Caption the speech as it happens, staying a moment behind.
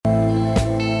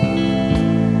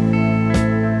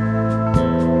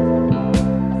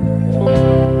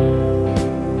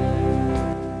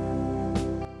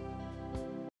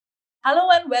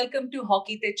welcome to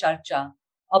Hockey Te Charcha,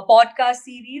 a podcast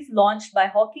series launched by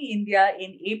Hockey India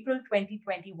in April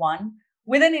 2021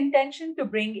 with an intention to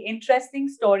bring interesting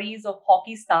stories of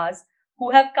hockey stars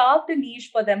who have carved a niche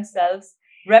for themselves,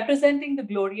 representing the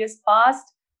glorious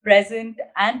past, present,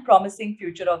 and promising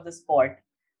future of the sport.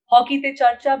 Hockey Te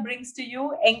Charcha brings to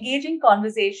you engaging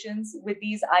conversations with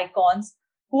these icons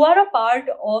who are a part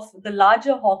of the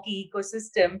larger hockey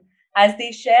ecosystem as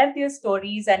they share their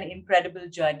stories and incredible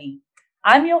journey.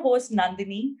 I'm your host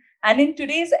Nandini, and in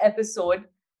today's episode,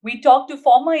 we talk to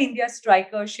former India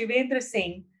striker Shivendra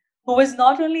Singh, who is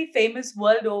not only famous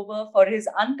world over for his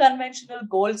unconventional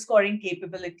goal scoring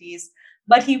capabilities,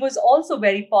 but he was also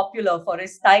very popular for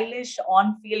his stylish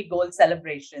on field goal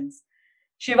celebrations.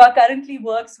 Shiva currently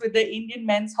works with the Indian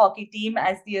men's hockey team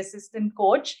as the assistant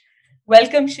coach.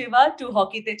 Welcome, Shiva, to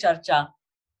Hockey Te Charcha.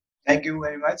 Thank you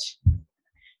very much.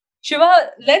 Shiva,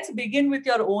 let's begin with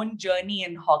your own journey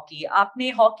in hockey. आपने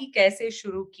hockey कैसे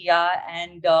शुरू किया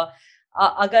and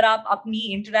अगर आप अपनी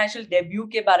international debut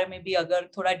के बारे में भी अगर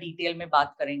थोड़ा डिटेल में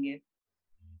बात करेंगे.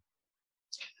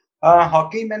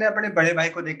 हॉकी मैंने अपने बड़े भाई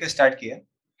को देख के स्टार्ट किया.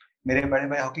 मेरे बड़े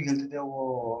भाई हॉकी खेलते थे,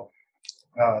 वो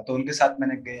तो उनके साथ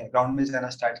मैंने ग्राउंड में जाना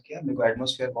स्टार्ट किया. मेरे को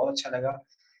एटमॉस्फेयर बहुत अच्छा लगा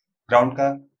ग्राउंड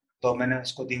का, तो मैंने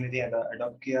उसको धीमे-धीमे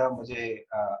अडॉप्ट किया. मुझे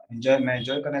मैं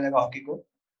एन्जॉय करने लगा हॉकी को,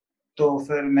 तो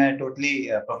फिर मैं टोटली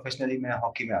प्रोफेशनली मैं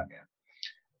हॉकी में आ गया.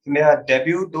 मेरा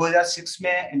डेब्यू 2006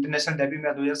 में, इंटरनेशनल डेब्यू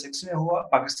मेरा 2006 में हुआ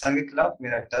पाकिस्तान के खिलाफ.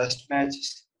 मेरा टेस्ट मैच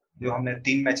जो हमने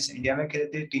 3 मैचेस इंडिया में खेले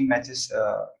थे, 3 मैचेस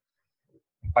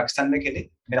पाकिस्तान में खेले.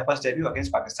 मेरा फर्स्ट डेब्यू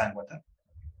अगेंस्ट पाकिस्तान हुआ था.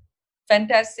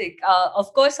 फैंटास्टिक.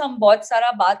 ऑफ कोर्स हम बहुत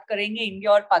सारा बात करेंगे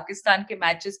इंडिया और पाकिस्तान के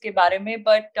मैचेस के बारे में,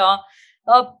 but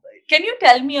can you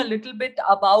tell me a little bit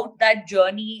about that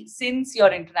journey since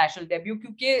your international debut?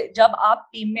 क्योंकि जब आप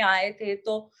टीम में आए थे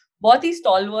तो बहुत ही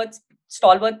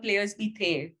स्टॉलवर्थ प्लेयर्स भी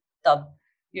थे तब,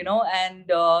 you know,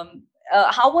 and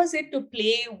how was it to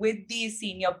play with the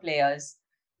senior players?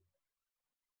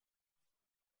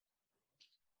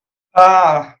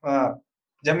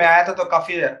 जब मैं आया था तो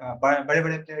काफी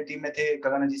बड़े-बड़े प्लेयर टीम में थे.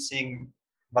 Gagan Ajit Singh,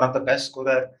 one of the best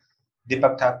scorer,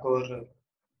 Deepak Thakur,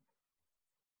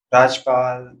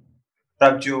 Rajpal,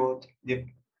 Prabhjot,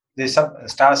 ये सब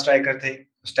स्टार स्ट्राइकर थे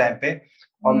उस टाइम पे.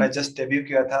 और मैं जस्ट डेब्यू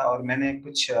किया था, और मैंने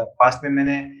कुछ पास्ट में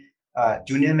मैंने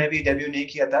जूनियर में भी डेब्यू नहीं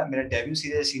किया था. मेरा डेब्यू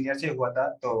सीधे सीनियर से हुआ था,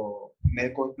 तो मेरे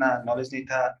को इतना नॉलेज नहीं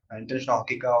था इंटरनेशनल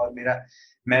हॉकी का, और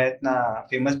मैं इतना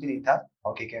फेमस भी नहीं था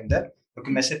हॉकी के अंदर,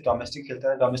 क्योंकि मैं सिर्फ डोमेस्टिक खेलता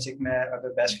था. डोमेस्टिक में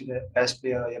अगर बेस्ट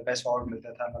प्लेयर या बेस्ट फॉरवर्ड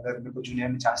मिलता था, मगर मेरे को जूनियर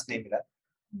में चांस नहीं मिला.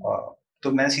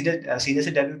 तो मैंने सीधे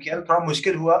से डेब्यू किया. थोड़ा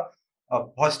मुश्किल हुआ,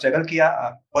 बहुत स्ट्रगल किया,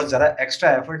 बहुत ज़्यादा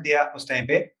एक्स्ट्रा एफर्ट दिया उस टाइम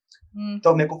पे.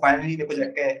 तो मेरे को फाइनली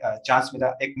जाके चांस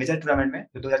मिला एक मेजर टूर्नामेंट में,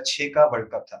 जो 2006 का वर्ल्ड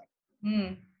कप था.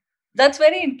 That's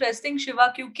very interesting, Shiva,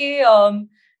 क्योंकि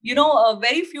you know,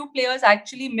 very few players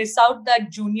actually miss out that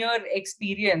junior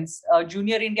experience,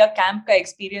 junior India camp ka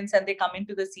experience, and they come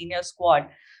into the senior squad.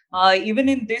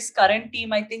 Even in this current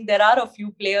team, I think there are a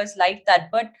few players like that.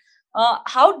 But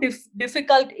how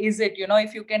difficult is it, you know,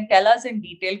 if you can tell us in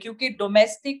detail? क्योंकि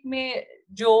domestic में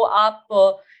जो आप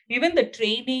even the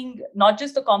training, not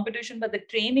just the competition, but the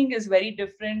training is very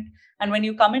different. And when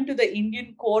you come into the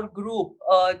Indian core group,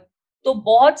 तो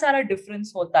बहुत सारा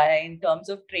difference होता है in terms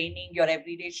of training, your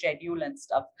everyday schedule and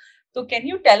stuff. तो can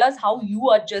you tell us how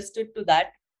you adjusted to that?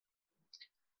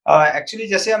 Actually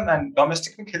जैसे हम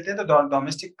domestic में खेलते हैं, तो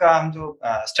डोमेस्टिक का हम जो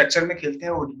स्ट्रक्चर में खेलते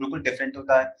हैं वो बिल्कुल डिफरेंट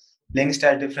होता है. प्लेइंग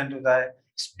स्टाइल डिफरेंट होता है.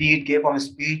 गेम ऑफ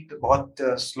स्पीड बहुत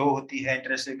स्लो होती है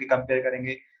इंटरनेशनल की कंपेयर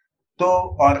करेंगे तो.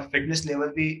 और फिटनेस लेवल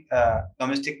भी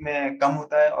डोमेस्टिक में कम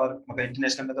होता है, और मगर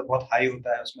इंटरनेशनल में तो बहुत हाई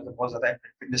होता है. उसमें तो बहुत ज़्यादा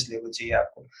फिटनेस लेवल चाहिए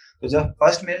आपको. तो जब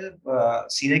फर्स्ट में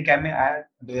सीनियर कैम्प में आया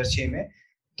 2006 में,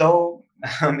 तो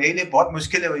मेरे लिए बहुत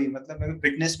मुश्किल हुई. मतलब मेरी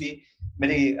फिटनेस भी,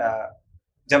 मेरी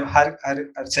जब हर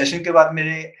सेशन के बाद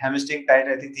मेरे हैमस्ट्रिंग टाइट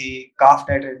रहती थी, काफ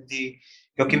टाइट रहती थी,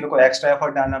 क्योंकि मेरे को एक्स्ट्रा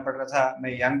एफर्ट डालना पड़ रहा था.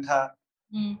 मैं यंग था,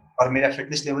 और मेरा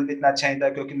फिटनेस लेवल भी इतना अच्छा नहीं था,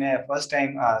 क्योंकि मैं फर्स्ट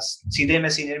टाइम सीधे मैं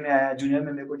सीनियर में आया. जूनियर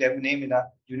में मेरे को डेब्यू नहीं मिला,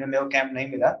 जूनियर में वो कैंप नहीं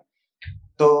मिला.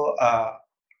 तो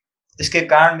इसके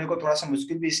कारण मेरे को थोड़ा सा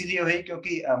मुश्किल भी इसीलिए हुई,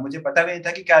 क्योंकि मुझे पता भी नहीं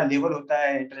था कि क्या लेवल होता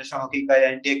है इंटरनेशनल हॉकी का या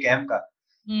इंडिया कैंप का.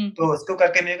 तो उसको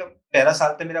करके मेरे पहला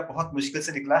साल तो मेरा बहुत मुश्किल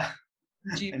से निकला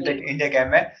इंडिया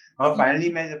कैंप में. और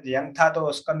फाइनली मैं जब यंग था तो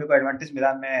उसका मेरे को एडवांटेज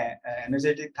मिला. मैं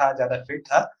एनर्जेटिक था, ज्यादा फिट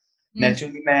था,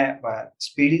 नेचुरली मैं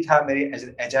स्पीडी था, मेरी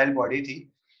एजाइल बॉडी थी,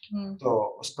 तो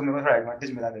उसको मेरे को थोड़ा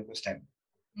एडवांटेज मिला मेरे को उस टाइम.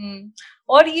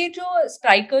 और ये जो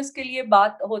स्ट्राइकर्स के लिए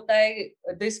बात होता है,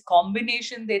 this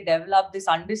combination they develop, this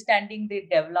understanding they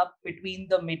develop between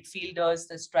the midfielders,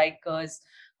 the strikers,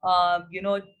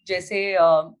 जैसे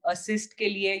असिस्ट के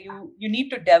लिए you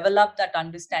need to develop that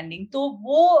understanding, तो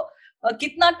वो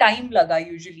कितना टाइम लगा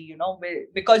usually,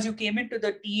 because you came into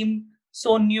the team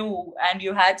so new and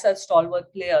you had such stalwart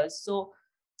players,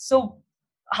 so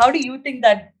how do you think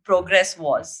that progress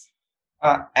was?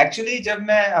 Actually जब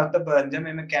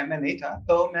मैं camp में नहीं था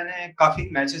तो मैंने काफी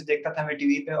मैचेस देखता था मैं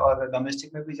टीवी पे, और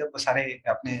डोमेस्टिक में भी जब सारे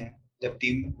अपने जब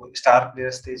टीम स्टार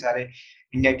प्लेयर्स थे सारे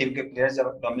इंडिया टीम के प्लेयर्स जब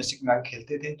डोमेस्टिक में आके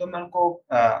खेलते थे तो मैं उनको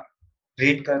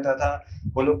रेट करता था,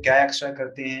 वो लोग क्या एक्स्ट्रा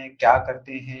करते हैं क्या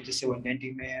करते हैं जिससे वो इंडियन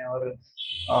टीम में है, और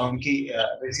उनकी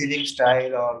रिसीविंग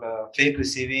स्टाइल और फेक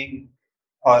रिसीविंग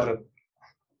और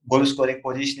गोल स्कोरिंग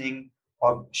पोजीशनिंग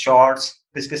और शॉट्स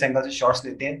किस एंगल से शॉट्स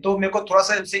लेते हैं, तो मेरे को थोड़ा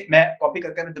सा इसे मैं कॉपी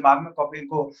करके अपने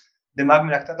दिमाग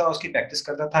में रखता था, उसकी प्रैक्टिस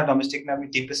करता था डोमेस्टिक में अपनी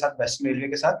टीम के साथ, वेस्ट रेलवे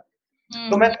के साथ।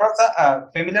 तो मैं थोड़ा सा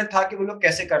फेमिलियर था कि वो लोग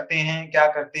कैसे करते हैं क्या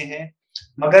करते हैं,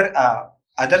 मगर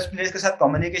अदर्स प्लेयर्स के साथ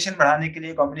कम्युनिकेशन बढ़ाने के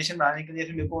लिए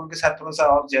फिर मेरे को उनके साथ थोड़ा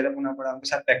सा और ज्यादा होना पड़ा, उनके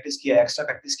साथ प्रैक्टिस किया, एक्स्ट्रा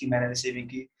प्रैक्टिस की मैंने रिसीविंग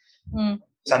की।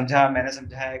 मैंने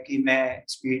समझाया कि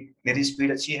मेरी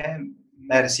स्पीड अच्छी है,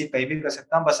 मैं रिसीव कहीं भी कर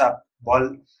सकता हूँ, बस आप बॉल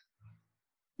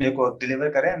मेरे को डिलीवर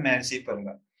करें, मैं रिसीव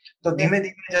करूंगा। तो धीमे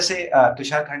धीमे जैसे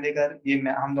तुषार खांडेकर,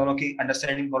 हम दोनों की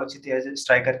अंडरस्टैंडिंग बहुत अच्छी थी एज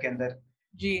स्ट्राइकर के अंदर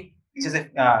जी। पीछे से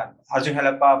अर्जुन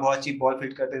हलप्पा बहुत अच्छी बॉल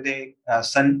फील्ड करते थे,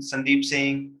 संदीप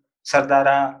सिंह,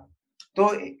 सरदारा, तो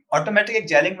ऑटोमेटिक एक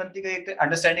जेलिंग बनती गई, एक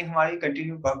अंडरस्टैंडिंग हमारी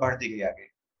कंटिन्यू बढ़ती गई आगे।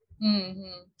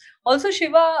 ऑल्सो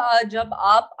शिवा, जब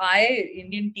आप आए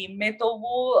इंडियन टीम में तो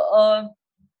वो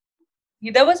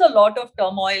there was a lot of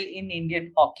turmoil in Indian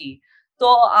hockey. So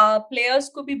players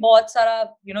को भी बहुत सारा,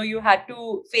 you had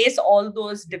to face all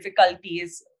those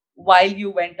difficulties while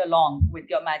you went along with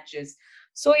your matches.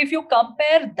 So if you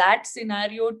compare that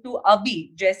scenario to अभी,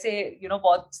 जैसे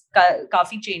बहुत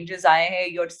काफी changes आए हैं,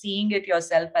 you're seeing it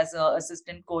yourself as a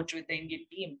assistant coach with the Indian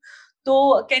team.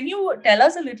 So can you tell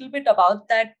us a little bit about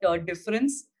that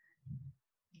difference?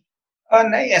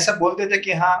 नहीं, ऐसा बोलते थे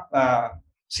कि हाँ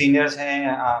सीनियर्स हैं,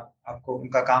 आपको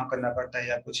उनका काम करना पड़ता है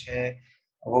या कुछ है,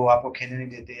 वो आपको खेलने नहीं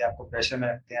देते, आपको प्रेशर में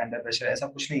रखते हैं, अंडर प्रेशर, ऐसा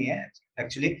कुछ नहीं है।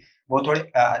 एक्चुअली वो थोड़े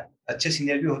अच्छे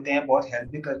सीनियर भी होते हैं, बहुत हेल्प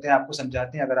भी करते हैं, आपको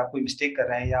समझाते हैं अगर आप कोई मिस्टेक कर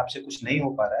रहे हैं या आपसे कुछ नहीं हो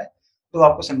पा रहा है तो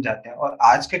आपको समझाते हैं। और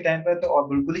आज के टाइम पर तो और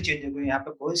बिल्कुल ही चेंज हो गई, यहाँ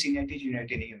पे कोई सीनियरिटी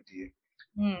जूनियरिटी नहीं होती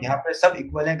है। यहाँ पे सब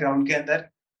इक्वल है ग्राउंड के अंदर।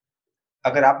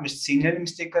 अगर आप सीनियर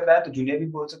मिस्टेक कर रहा है तो जूनियर भी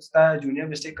बोल सकता है, जूनियर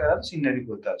मिस्टेक कर रहा है तो सीनियर भी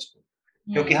बोलता है उसको,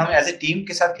 क्योंकि हम एज ए टीम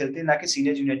के साथ खेलते हैं, ना कि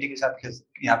सीनियर जूनियरिटी के साथ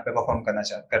यहाँ पे परफॉर्म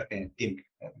करते हैं टीम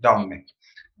ग्राउंड में।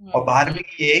 और बाहर भी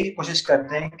यही कोशिश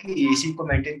करते हैं कि इसी को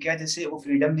मेंटेन किया, जिससे वो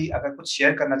फ्रीडम भी अगर कुछ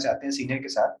शेयर करना चाहते हैं सीनियर के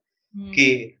साथ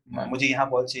कि मुझे यहाँ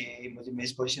बॉल चाहिए, मुझे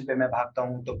इस पोजीशन पे मैं भागता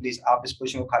हूँ, तो प्लीज आप इस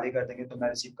पोजीशन को खाली कर देंगे तो मैं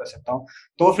रिसीव कर सकता हूँ,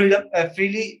 तो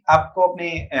फ्रीली आपको अपने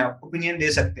ओपिनियन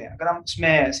दे सकते हैं। अगर हम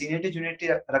उसमें सीनियरिटी जूनियरिटी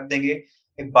रख देंगे,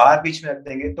 एक बार बीच में रख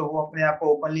देंगे, तो वो अपने आप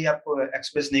को ओपनली आपको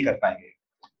एक्सप्रेस नहीं कर पाएंगे।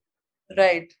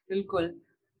 राइट, बिल्कुल।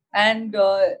 एंड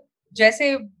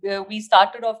जैसे we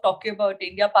started off talking about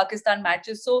India-Pakistan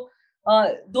matches, so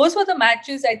those were the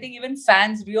matches I think even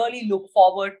fans really look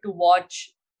forward to watch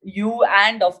you,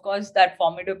 and of course that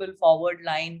formidable forward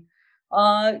line.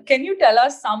 Can you tell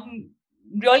us some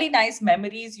really nice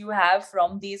memories you have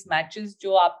from these matches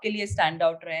जो आपके लिए stand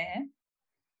out रहे हैं?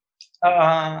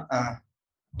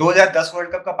 2010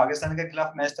 world cup का पाकिस्तान के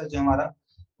खिलाफ match था जो हमारा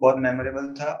बहुत मेमोरेबल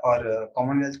था, और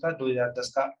कॉमनवेल्थ का 2010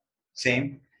 का सेम,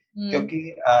 क्योंकि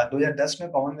 2010 में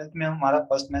कॉमनवेल्थ में हमारा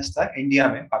फर्स्ट मैच था, इंडिया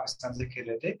में पाकिस्तान से खेल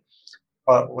रहे थे,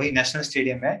 और वही नेशनल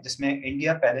स्टेडियम है जिसमें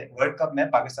इंडिया पहले वर्ल्ड कप में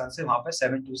पाकिस्तान से वहां पे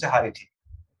 7-2 से हारी थी।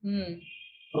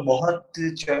 तो बहुत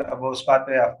वो उस बात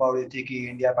पे अफवाह हो रही थी कि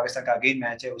इंडिया पाकिस्तान का अगेन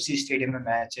मैच है, उसी स्टेडियम में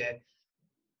मैच है,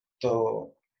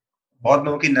 तो बहुत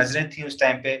लोगों की नजरें थी उस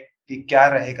टाइम पे कि क्या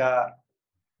रहेगा,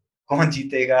 कौन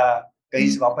जीतेगा,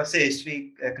 कहीं वापस से हिस्ट्री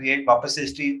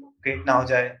क्रिएट ना हो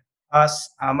जाए।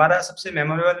 हमारा सबसे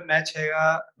मेमोरेबल मैच है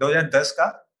 2010 का,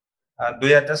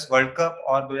 2010 वर्ल्ड कप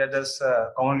और 2010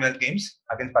 कॉमनवेल्थ गेम्स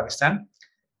अगेंस्ट पाकिस्तान,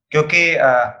 क्योंकि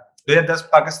 2010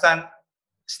 पाकिस्तान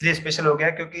इसलिए स्पेशल हो गया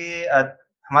क्योंकि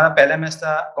हमारा पहला मैच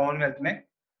था कॉमनवेल्थ में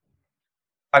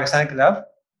पाकिस्तान के खिलाफ,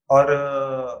 और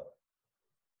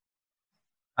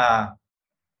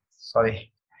सॉरी,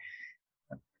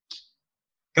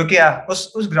 क्योंकि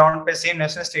उस ग्राउंड पे सेम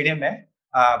नेशनल स्टेडियम में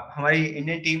हमारी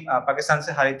इंडियन टीम पाकिस्तान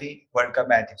से हारी थी वर्ल्ड कप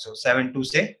में, आई थिंक सो 7-2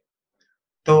 से।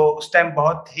 तो उस टाइम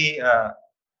बहुत ही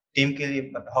टीम के लिए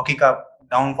हॉकी का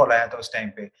डाउनफॉल आया था उस टाइम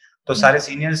पे, तो सारे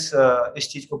सीनियर्स इस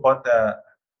चीज को बहुत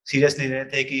सीरियसली ले रहे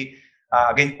थे कि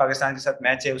अगेंस्ट पाकिस्तान के साथ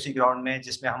मैच है उसी ग्राउंड में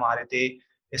जिसमें हम हारे थे,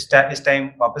 इस टाइम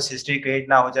वापस हिस्ट्री क्रिएट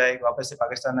ना हो जाए, वापस से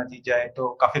पाकिस्तान ना जीत जाए, तो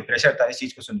काफी प्रेशर था इस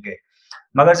चीज को सुन के।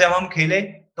 मगर जब हम खेले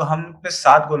तो हम पे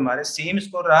 7 गोल मारे, सेम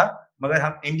स्कोर रहा, मगर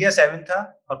हम इंडिया 7 था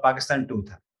और पाकिस्तान 2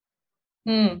 था।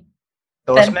 हम्म।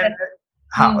 तो टेन उसमें टेन।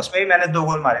 हाँ, उसमें भी मैंने 2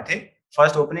 गोल मारे थे,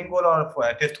 फर्स्ट ओपनिंग गोल और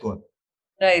फिफ्थ गोल।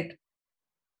 राइट।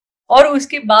 और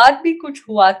उसके बाद भी कुछ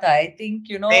हुआ था, I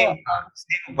think you know. Same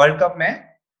same world cup में,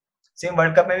 सेम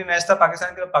वर्ल्ड कप में भी मैच था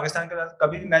पाकिस्तान के साथ।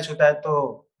 कभी भी मैच होता है तो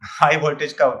हाई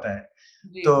वोल्टेज का होता है।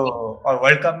 जी। तो और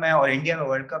वर्ल्ड कप में, और इंडिया में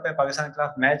वर्ल्ड कप है, पाकिस्तान के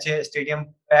खिलाफ मैच है, स्टेडियम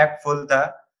पैक फुल था,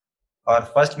 और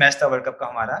फर्स्ट मैच था वर्ल्ड कप का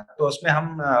हमारा। तो उसमें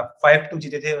हम 5-2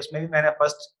 जीते थे। उसमें भी मैंने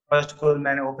फर्स्ट फर्स्ट गोल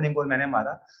मैंने ओपनिंग गोल मैंने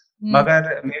मारा। हम्म।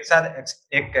 मगर मेरे साथ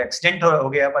एक एक्सीडेंट हो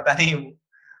गया, पता नहीं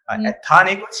हम्म। था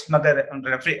नहीं कुछ, मगर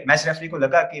मैच रेफरी को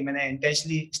लगा कि मैंने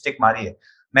इंटेंशनली स्टिक मारी है।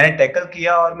 मैंने टैकल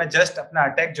किया और मैं जस्ट अपना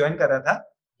अटैक ज्वाइन कर रहा था,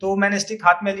 तो मैंने स्टिक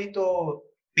हाथ में ली, तो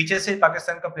पीछे से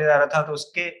पाकिस्तान का प्लेयर आ रहा था, तो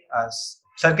उसके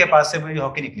सर के पास से मेरी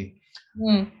हॉकी निकली।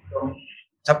 हम्म। तो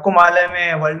सबको मालूम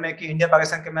है वर्ल्ड में कि इंडिया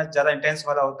पाकिस्तान के मैच ज्यादा इंटेंस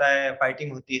वाला होता है,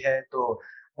 फाइटिंग होती है, तो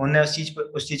उन्होंने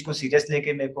उस चीज को सीरियस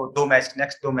लेके मेरे को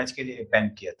नेक्स्ट 2 मैच के लिए बैन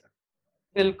किया था।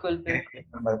 बिल्कुल मेरे बिल्कुल।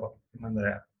 नंबर को नंबर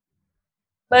है।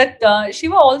 But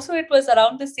Shiva, also it was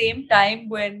around the same time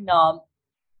when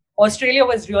Australia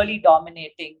was really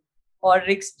dominating, और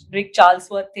रिक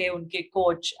चार्ल्सवर्थ थे उनके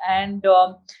कोच, एंड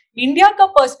इंडिया का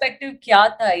पर्सपेक्टिव क्या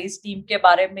था इस टीम के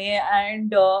बारे में,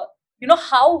 and you know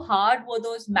how hard were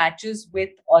those matches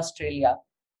with Australia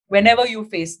whenever you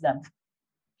face them?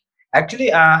 Actually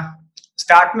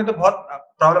start में तो बहुत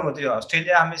प्रॉब्लम होती है।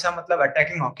 ऑस्ट्रेलिया हमेशा मतलब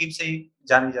अटैकिंग हॉकी से ही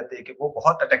जानी जाती है कि वो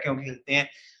बहुत अटैकिंग हॉकी खेलते हैं।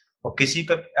 और किसी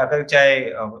का अगर चाहे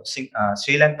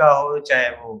श्रीलंका हो, चाहे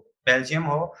वो बेल्जियम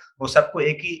हो, वो सबको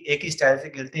एक ही स्टाइल से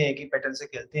खेलते हैं, एक ही पैटर्न से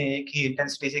खेलते हैं, एक ही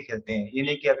इंटेंसिटी से खेलते हैं। ये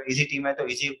नहीं कि अगर इजी टीम है तो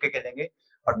इजी होके खेलेंगे,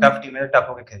 और टफ टीम है तो टफ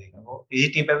होके खेलेंगे। वो इजी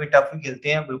टीम पे भी टफ ही खेलते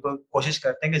हैं, बिल्कुल कोशिश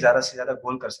करते हैं कि ज्यादा से ज्यादा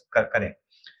गोल करें।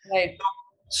 राइट। तो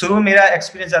शुरू में मेरा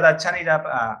एक्सपीरियंस ज्यादा अच्छा नहीं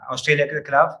रहा ऑस्ट्रेलिया के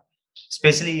खिलाफ,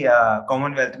 स्पेशली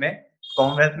कॉमनवेल्थ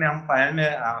में हम फाइनल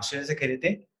में ऑस्ट्रेलिया से खेले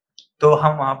थे। तो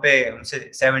हम वहां पे उनसे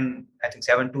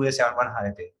 7-2 या 7-1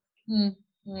 हारे थे।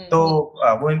 तो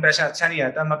वो इम्प्रेशन अच्छा नहीं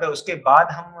आया था। मगर उसके बाद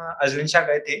हम अजलन शाह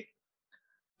गए थे,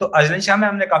 तो अजलन शाह में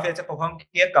हमने काफी अच्छा परफॉर्म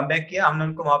किया, कमबैक किया, हमने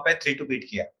उनको वहां पे 3-2 बीट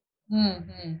किया।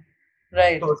 तो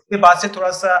राइट। उसके बाद से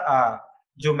थोड़ा सा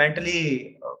जो मेंटली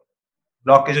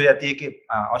ब्लॉकेज हो जाती है कि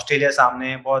ऑस्ट्रेलिया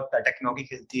सामने बहुत अटैकिंग हॉकी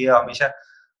खेलती है, हमेशा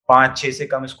 5-6 से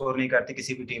कम स्कोर नहीं करती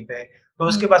किसी भी टीम पे। तो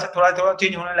उसके बाद से थोड़ा थोड़ा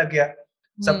चेंज होने लग गया,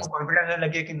 सबको कॉन्फिडेंस होने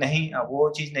लग गया कि नहीं, वो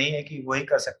चीज नहीं है कि वही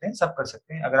कर सकते हैं, सब कर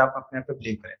सकते हैं अगर आप अपने आप पे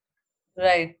बिलीव करें।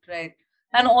 Right, right.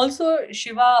 And also,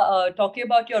 Shiva, talking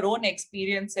about your own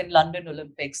experience in London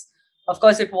Olympics. Of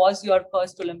course, it was your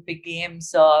first Olympic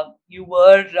Games. You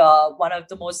were one of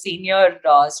the most senior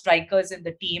strikers in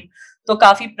the team. तो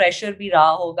काफी pressure भी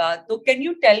रहा होगा. तो can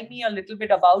you tell me a little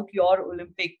bit about your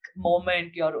Olympic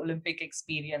moment, your Olympic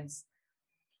experience?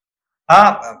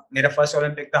 हाँ, मेरा first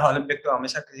Olympic था। Olympic तो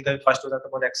हमेशा किसी का भी फर्स्ट होता है तो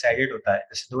बहुत एक्साइटेड होता है।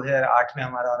 जैसे 2008 में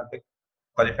हमारा ओलंपिक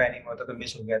क्वालिफाई नहीं हुआ था, तो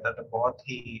मिस हो गया था, तो बहुत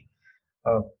ही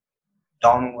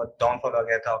डाउनफॉल हो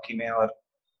गया था हॉकी में, और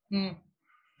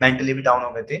मेंटली भी डाउन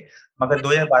हो गए थे। मगर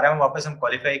 2012 में वापस हम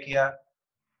क्वालिफाई किया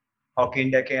हॉकी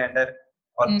इंडिया के अंडर,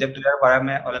 और जब 2012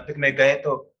 में ओलंपिक में गए,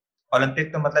 तो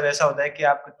ओलंपिक तो मतलब ऐसा होता है कि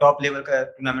आप टॉप लेवल का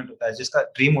टूर्नामेंट होता है, जिसका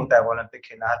ड्रीम होता है वो ओलंपिक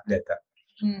खेलना हर प्लेयर का।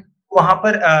 वहां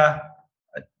पर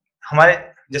हमारे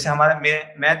जैसे हमारा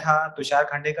मैं था, तुषार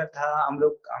खांडेकर था, हम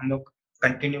लोग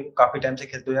कंटिन्यू काफी टाइम से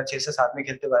खेलते, 2006 से साथ में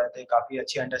खेलते हुए आए थे, काफी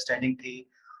अच्छी अंडरस्टैंडिंग थी।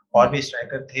 और भी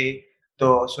स्ट्राइकर थे,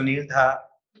 तो सुनील था।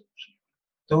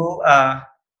 तो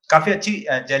काफी अच्छी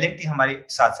जेलिंग थी हमारी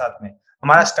साथ साथ में।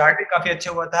 हमारा स्टार्ट भी काफी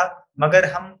अच्छा हुआ था, मगर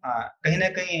हम कहीं ना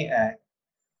कहीं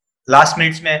लास्ट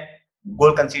मिनट्स में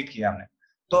गोल कंसीड किया हमने।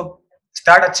 तो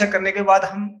स्टार्ट अच्छा करने के बाद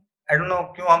हम, आई डोंट नो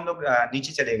क्यों, हम लोग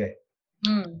नीचे चले गए,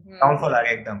 डाउनफॉल आ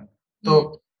गया एकदम। तो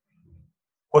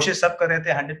कोशिश सब कर रहे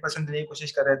थे, 100% देने की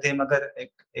कोशिश कर रहे थे, मगर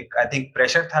एक एक आई थिंक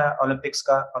प्रेशर था ओलंपिक्स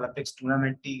का। ओलंपिक्स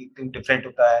टूर्नामेंट ही डिफरेंट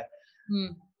होता है,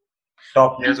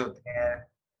 टॉप प्लेयर्स होते हैं,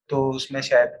 तो उसमें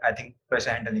शायद आई थिंक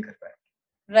प्रेशर हैंडल नहीं कर पाए।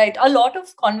 Right. A lot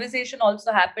of conversation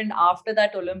also happened after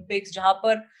that Olympics, जहाँ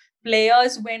पर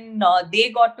players, when they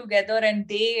got together and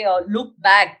they looked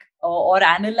back or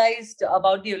analyzed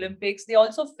about the Olympics, they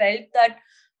also felt that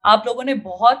आप लोगों ने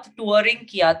बहुत touring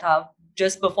किया था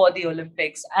just before the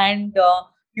Olympics, and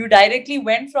you directly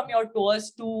went from your tours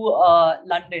to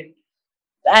London.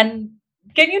 And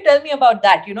can you tell me about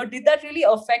that? You know, did that really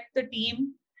affect the team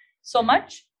so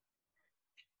much?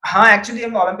 हाँ, actually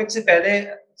हम Olympic से पहले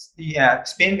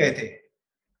Spain गए थे।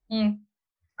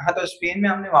 हाँ, तो Spain में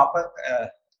हमने वहां पर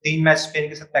 3 मैच स्पेन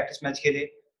के साथ प्रैक्टिस मैच खेले,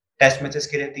 टेस्ट मैचेस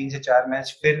खेले 3 से 4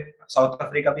 मैच। फिर साउथ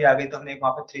अफ्रीका भी आ गई, तो हमने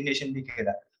वहां पर 3 नेशन भी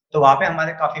खेला। तो वहां पे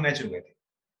हमारे काफी मैच हो गए थे।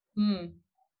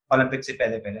 ओलंपिक से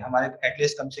पहले पहले हमारे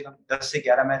एटलीस्ट कम से कम 10 से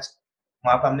 11 मैच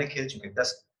वहाँ पर हमने खेल चुके,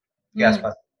 10 के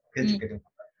आसपास खेल चुके थे।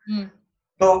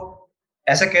 तो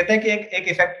ऐसा कहते हैं कि एक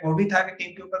इफेक्ट वो भी था कि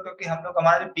टीम के ऊपर, क्योंकि हम लोग,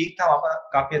 हमारा जो पीक था वहाँ पर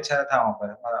काफी अच्छा था वहाँ पर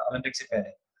हमारा ओलंपिक से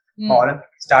पहले।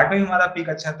 ओलंपिक स्टार्ट में भी हमारा पीक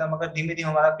अच्छा था, मगर धीमे धीमे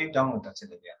हमारा पीक डाउन होता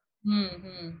चला गया।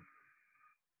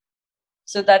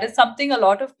 So that is something a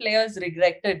lot of players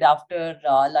regretted after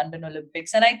London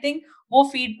Olympics, and I think वो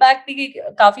feedback भी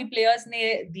काफी players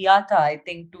ने दिया था, I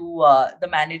think, to the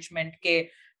management के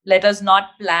let us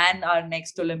not plan our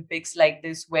next Olympics like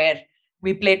this where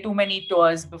we play too many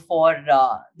tours before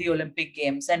the Olympic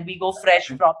Games and we go fresh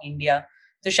from India.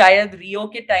 तो शायद रियो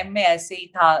के time में ऐसे ही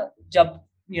था जब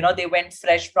they went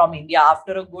fresh from India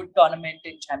after a good tournament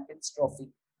in Champions Trophy.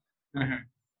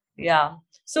 Yeah.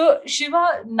 So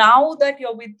Shiva, now that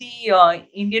you're with the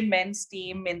Indian men's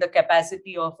team in the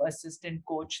capacity of assistant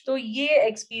coach, तो ये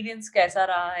experience कैसा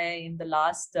रहा है in the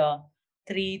last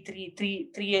 3 to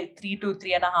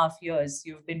 3.5 years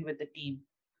you've been with the team?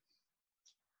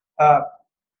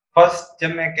 First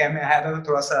जब मैं camp में आया था तो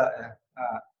थोड़ा सा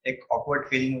एक awkward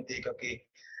feeling होती है, क्योंकि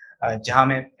जहाँ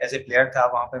मैं एज ए प्लेयर था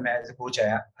वहाँ पे मैं एज ए कोच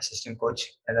आया, assistant coach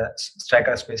as a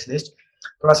striker specialist.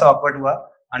 थोड़ा सा awkward हुआ,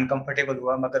 अनकंफर्टेबल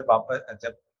हुआ, मगर वापस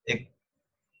जब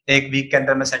एक वीक के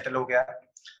अंदर मैं सेटल हो गया,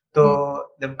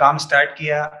 तो जब काम स्टार्ट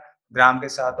किया ग्राम के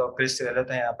साथ और क्रिस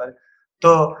रहते हैं यहाँ पर,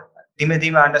 तो धीमे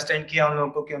धीमे अंडरस्टैंड किया उन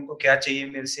लोगों को कि उनको क्या चाहिए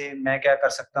मेरे से, मैं क्या कर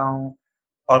सकता हूँ,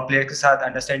 और प्लेयर के साथ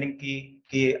अंडरस्टैंडिंग की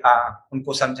कि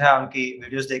उनको समझा, उनकी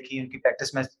वीडियोस देखी, उनकी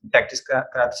प्रैक्टिस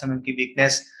कराते समय उनकी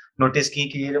वीकनेस नोटिस की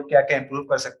कि ये लोग क्या क्या इम्प्रूव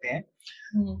कर सकते हैं।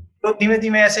 तो धीमे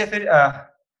धीमे ऐसे फिर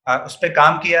उस पर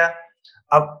काम किया।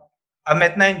 अब मैं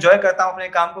इतना एंजॉय करता हूँ अपने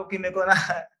काम को कि मेरे को ना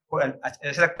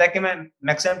ऐसा लगता है कि मैं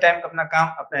मैक्सिमम टाइम अपना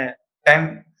काम अपने टाइम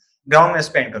ग्राउंड में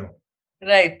स्पेंड करूँ।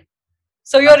 Right.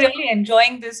 So you're really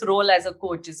enjoying this role as a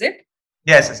coach, is it?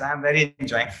 Yes, I am very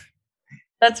enjoying.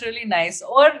 That's really nice.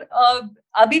 और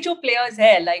अभी जो players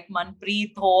है like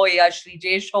मनप्रीत हो या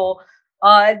श्रीजेश हो,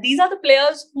 these are the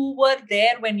players who were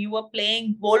there when you were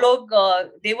playing. वो लोग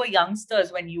they were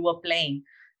youngsters when you were playing.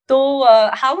 So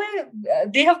how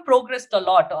they have progressed a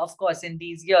lot, of course, in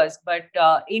these years. But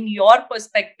in your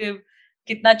perspective,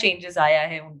 कितना changes आया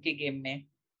है उनके game में?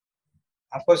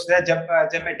 Of course,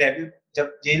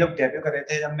 जब ये लोग डेब्यू कर रहे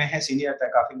थे, जब मैं सीनियर था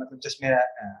काफी, मतलब जस्ट मेरा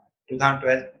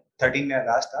 2012-13 में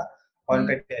लास्ट था, और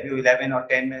उनका डेब्यू 11 और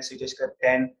 10 में, सीटेश का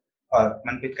 10 और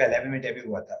मनप्रीत का 11 में डेब्यू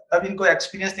हुआ था। तब इनको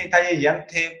एक्सपीरियंस नहीं था, ये यंग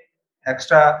थे,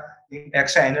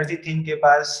 एक्स्ट्रा एनर्जी थी इनके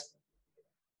पास।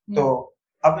 तो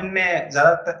अब इनमें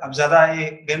ज्यादा ये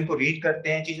गेम को रीड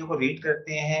करते हैं, चीजों को रीड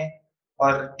करते हैं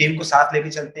और टीम को साथ लेके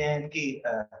चलते हैं। इनकी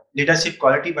लीडरशिप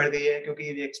क्वालिटी बढ़ गई है, क्योंकि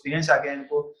ये एक्सपीरियंस आ गया,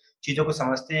 इनको चीजों को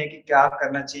समझते हैं कि क्या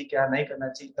करना चाहिए क्या नहीं करना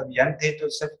चाहिए। तब यंग थे तो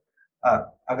सिर्फ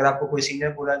अगर आपको कोई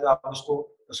सीनियर बोला तो आप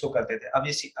उसको करते थे।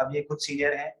 अब ये खुद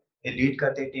सीनियर हैं, ये लीड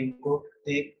करते हैं टीम को,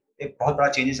 तो एक बहुत बड़ा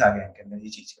चेंजेस आ गया इनके अंदर ये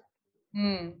चीज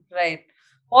का। Right.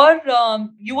 Or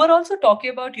you were also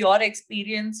talking about your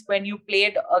experience when you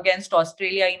played against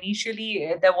Australia. Initially,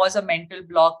 there was a mental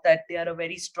block that they are a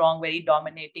very strong, very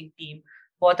dominating team,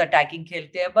 बहुत attacking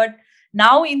खेलते हैं. But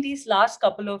now in these last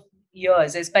couple of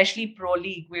years, especially Pro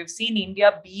League, we've seen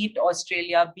India beat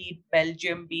Australia, beat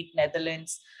Belgium, beat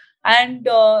Netherlands. And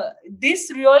this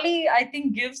really, I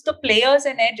think, gives the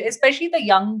players an edge, especially the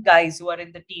young guys who are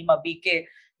in the team. Abhi ke,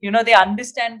 they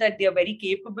understand that they are very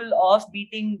capable of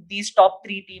beating these top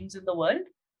 3 teams in the world.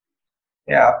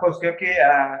 Yeah, of course, क्योंकि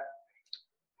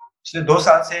पिछले 2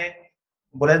 साल से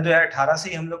बोले 2018 से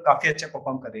ही हम लोग काफी अच्छा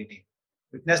परफॉर्म कर रही थी।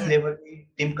 फिटनेस लेवल भी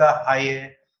टीम का हाई है,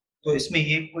 तो इसमें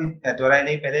ये कोई दोहराई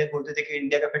नहीं। पहले बोलते थे कि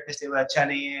इंडिया का फिटनेस लेवल अच्छा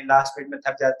नहीं है, लास्ट मिनट में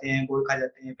थक जाते हैं, गोल खा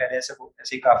जाते हैं, पहले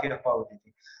ऐसे काफी अफवाह होती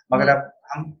थी। मगर अब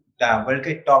हम वर्ल्ड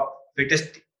के टॉप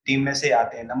फिटेस्ट टीम में से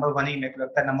आते हैं, नंबर 1 ही, मेरे को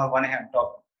लगता है नंबर 1 है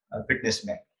टॉप फिटनेस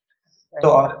में। तो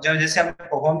और जब जैसे हमने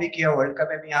परफॉर्म भी किया वर्ल्ड कप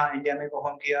में भी, यहाँ इंडिया में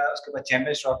परफॉर्म किया, उसके बाद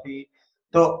चैंपियंस ट्रॉफी,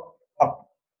 तो अब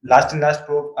लास्ट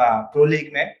प्रो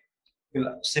लीग में,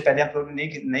 उससे पहले हम प्रो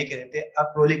नहीं खेले थे, अब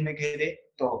प्रो लीग में खेले,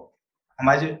 तो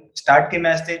हमारे जो स्टार्ट के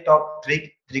मैच थे टॉप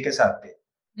 3 के साथ थे।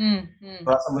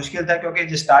 थोड़ा सा मुश्किल था, क्योंकि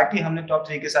जो स्टार्ट ही हमने टॉप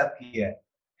 3 के साथ किया है,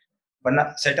 वरना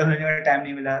सेटल होने का टाइम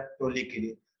नहीं मिला प्रो लीग के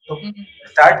लिए। तो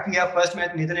स्टार्ट किया, फर्स्ट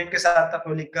मैच नीदरलैंड के साथ था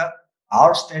प्रो लीग का,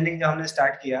 आउटस्टैंडिंग जब हमने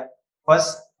स्टार्ट किया,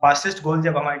 फास्टेस्ट गोल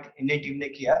जब हमारी इंडियन टीम ने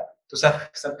किया, तो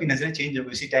सबकी नजरें चेंज हो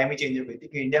गई, इसी टाइम ही चेंज हो गई थी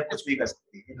कि इंडिया कुछ भी कर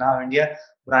सकती है ना। इंडिया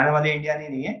पुराने वाले इंडिया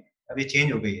नहीं है, अभी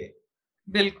चेंज हो गई है।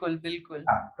 बिल्कुल बिल्कुल।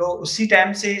 हाँ, तो उसी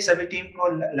टाइम से सभी टीम को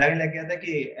लगने लग गया था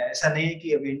कि ऐसा नहीं है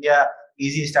कि अभी इंडिया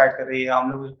इजी स्टार्ट कर रही है,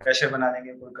 हम लोग प्रेशर बना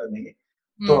देंगे, गोल कर देंगे।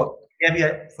 तो इंडिया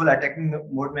भी फुल अटैकिंग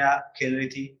मोड में खेल रही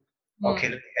थी और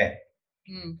खेल रही है।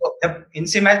 तो जब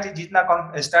इनसे मैच जीतना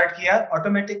स्टार्ट किया,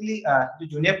 ऑटोमेटिकली जो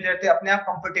जूनियर प्लेयर थे अपने आप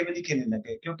कंफर्टेबली खेलने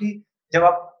लगे, क्योंकि जब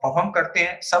आप परफॉर्म करते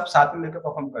हैं सब साथ में मिलकर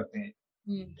परफॉर्म करते हैं,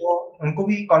 तो उनको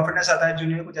भी कॉन्फिडेंस आता है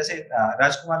जूनियर को। जैसे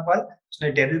राजकुमार पाल,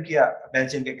 उसने डेब्यू किया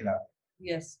बेल्जियम के खिलाफ,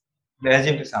 यस,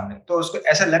 बेल्जियम के सामने, तो उसको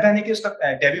ऐसा लगा नहीं कि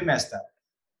उसका डेब्यू मैच था।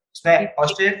 उसने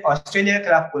ऑस्ट्रेलिया के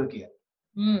खिलाफ गोल किया,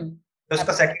 तो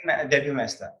उसका सेकंड डेब्यू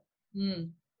मैच था।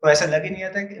 तो ऐसा लग ही नहीं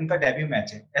रहा था कि इनका डेब्यू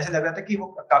मैच है, ऐसा लग रहा था कि वो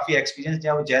काफी एक्सपीरियंस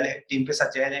है, वो जेल है, टीम के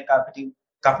साथ जेल है,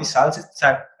 काफी साल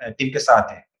से टीम के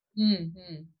साथ है।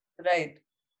 Right.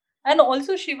 And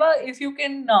also, Shiva, if you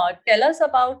can tell us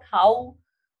about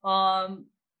um,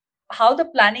 how the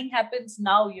planning happens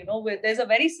now, where there's a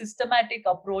very systematic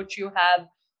approach you have.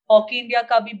 Hockey India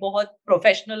का भी बहुत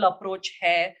professional approach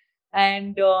है,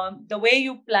 and the way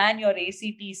you plan your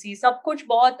ACTC, सब कुछ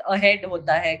बहुत ahead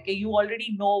होता है कि you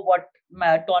already know what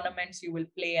tournaments you will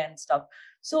play and stuff.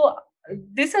 So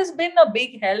this has been a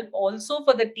big help also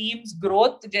for the team's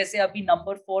growth. जैसे अभी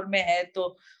number 4 में है,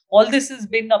 तो all this has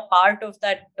been a part of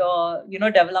that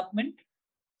development.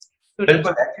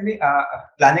 बिल्कुल, actually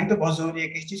planning तो बहुत जरूरी है।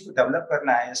 किसी चीज को डेवलप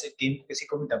करना है, जैसे टीम किसी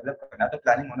को भी डेवलप करना है, तो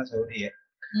प्लानिंग होना जरूरी है।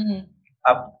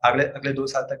 आप अगले अगले 2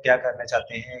 साल तक क्या करना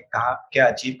चाहते हैं, कहाँ क्या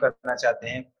अचीव करना चाहते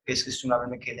हैं, किस किस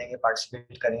टूर्नामेंट में खेलेंगे,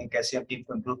 पार्टिसिपेट करेंगे, कैसे हम टीम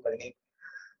को इम्प्रूव करेंगे।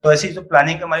 तो ऐसी जो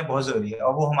प्लानिंग हमारी बहुत जरूरी है,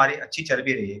 और वो हमारी अच्छी चल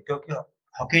भी रही है, क्योंकि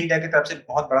हॉकी इंडिया की तरफ से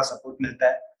बहुत बड़ा सपोर्ट मिलता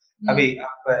है। अभी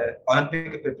आप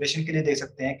ओलंपिक के प्रिपरेशन के लिए देख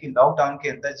सकते हैं कि लॉकडाउन के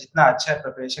अंदर जितना अच्छा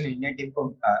प्रिपरेशन इंडियन टीम को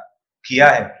किया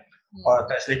है और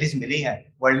फैसिलिटीज मिली हैं,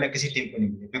 वर्ल्ड में किसी टीम को नहीं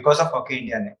मिली, बिकॉज ऑफ हॉकी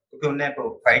इंडिया ने, क्योंकि उन्होंने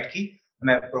प्रोवाइड की,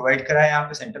 हमें प्रोवाइड करा है, यहाँ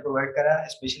पे सेंटर प्रोवाइड करा है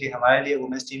स्पेशली हमारे लिए,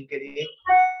 वुमेन्स टीम के लिए,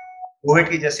 कोविड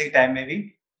की जैसे टाइम में भी।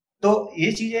 तो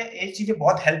ये चीजें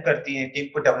बहुत हेल्प करती हैं टीम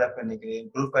को डेवलप करने के लिए,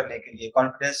 इम्प्रूव करने के लिए,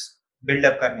 कॉन्फिडेंस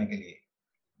बिल्डअप करने के लिए।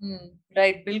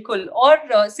 राइट, बिल्कुल।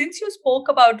 और since you spoke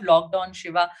about lockdown,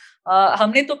 Shiva,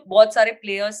 हमने तो बहुत सारे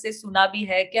प्लेयर्स से सुना भी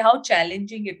है कि how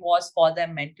challenging it was for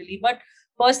them mentally, but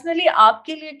personally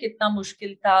आपके लिए कितना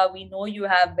मुश्किल था? We know you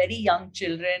have very young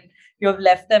children, you have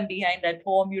left them behind at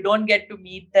home, you don't get to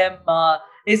meet them.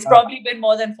 It's probably been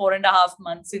more than 4.5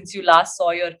 months since you last saw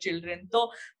your children. So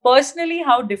personally,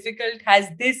 how difficult has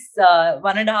this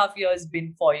 1.5 years been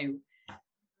for you?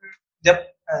 जब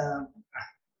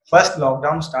first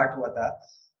lockdown start हुआ था,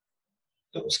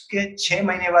 तो उसके 6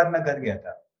 महीने बाद मैं घर गया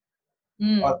था।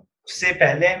 और उससे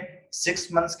पहले 6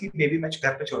 मंथ्स की बेबी मैं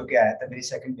घर पे छोड़ के आया था। मेरी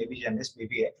सेकंड बेबी, यंगेस्ट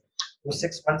बेबी है, वो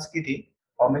 6 मंथ्स की थी,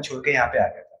 और मैं छोड़ के यहाँ पे आ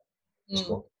गया था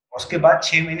उसको। उसके बाद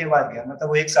 6 महीने बाद गया, मतलब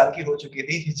वो 1 साल की हो चुकी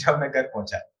थी जब मैं घर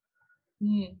पहुंचा।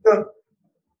 तो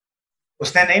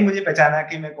उसने नहीं मुझे पहचाना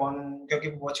कि मैं कौन हूँ, क्योंकि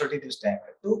वो बहुत छोटी थी उस टाइम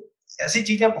पे। तो ऐसी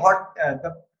चीजें बहुत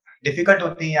डिफिकल्ट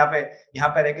होती हैं यहाँ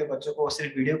पे रह के बच्चों को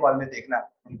सिर्फ वीडियो कॉल में देखना,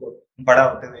 उनको बड़ा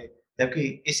होते हुए,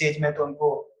 जबकि इस एज में तो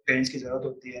उनको पेरेंट्स की जरूरत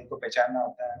होती है, उनको पहचानना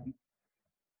होता है।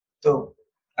 तो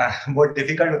बहुत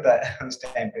डिफिकल्ट होता है उस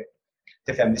टाइम पे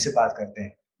जब फैमिली से बात करते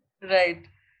हैं। Right.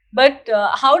 But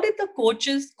how did the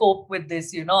coaches cope with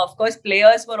this? Of course,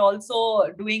 players were also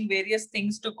doing various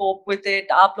things to cope with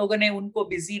it. आप लोगों ने उनको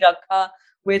busy रखा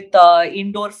with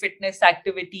indoor fitness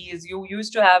activities. You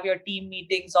used to have your team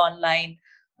meetings online.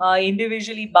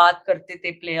 Individually बात करते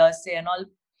थे players से and all.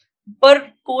 पर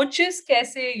coaches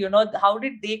कैसे, how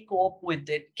did they cope with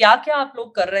it? क्या क्या आप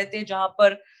लोग कर रहे थे जहाँ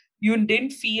पर you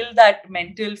didn't feel that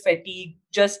mental fatigue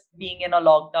just being in a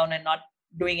lockdown and not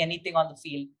doing anything on the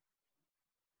field?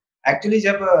 Actually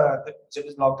जब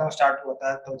लॉकडाउन स्टार्ट हुआ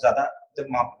था, तो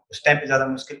उस टाइम पे ज्यादा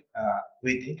मुश्किल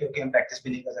हुई थी, क्योंकि हम प्रैक्टिस भी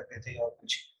नहीं कर सकते थे और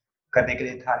कुछ करने के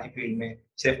लिए था नहीं फील्ड में,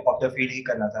 सिर्फ ऑफ द फील्ड ही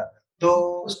करना था। तो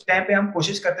उस टाइम पे हम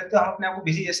कोशिश करते थे, हम अपने आप को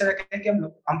बिजी जैसे रखें कि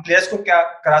हम प्लेयर्स को क्या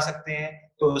करा सकते हैं,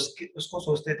 तो उसको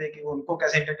सोचते थे कि वो उनको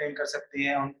कैसे एंटरटेन कर सकते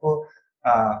हैं, उनको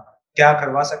क्या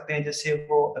करवा सकते हैं जिससे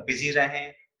वो बिजी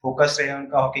रहें, फोकस रहे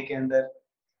उनका हॉकी के अंदर,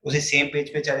 उसी सेम पेज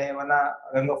पे चले। वरना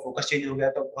अगर उनका फोकस चेंज हो गया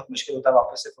तो बहुत मुश्किल होता है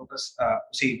वापस से फोकस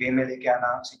उसी वे में लेके आना,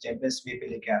 उसी चैंपियंस वे पे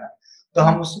लेके आना। तो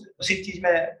हम उसी चीज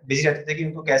में बिजी रहते थे कि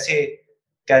उनको कैसे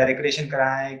क्या रिक्रिएशन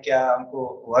कराएं, क्या उनको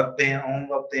वर्क दें, होम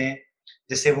वर्क दें,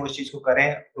 जिससे वो उस चीज को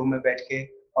करें रूम में बैठ के,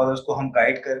 और उसको हम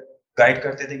गाइड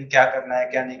करते थे कि क्या करना है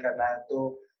क्या नहीं करना है। तो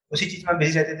उसी चीज में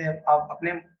बिजी रहते थे। आप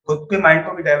अपने खुद के माइंड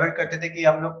को भी डाइवर्ट करते थे कि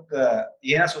हम लोग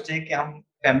ये ना सोचे कि हम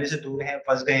फैमिली से दूर हैं,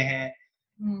 फंस गए हैं,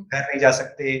 घर नहीं जा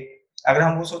सकते। अगर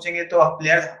हम वो सोचेंगे तो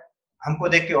प्लेयर हमको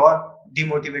देख के और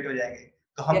डिमोटिवेट हो जाएंगे।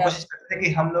 तो हम कोशिश करते हैं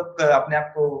कि हम लोग अपने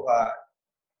आप को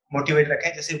मोटिवेट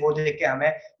रखें, जैसे वो देख के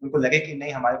हमें उनको लगे कि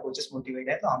नहीं हमारे कोचेस मोटिवेट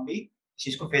है, तो हम भी इस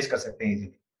चीज को फेस कर सकते हैं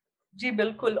इजीली। जी,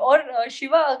 बिल्कुल। और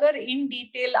शिवा, अगर इन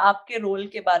डिटेल आपके रोल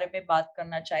के बारे में बात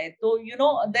करना चाहे तो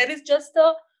there is just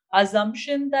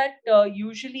assumption that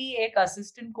usually एक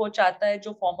assistant coach आता है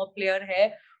जो former player है,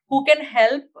 who can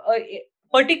help,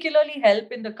 particularly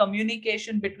help in the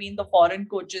communication between the foreign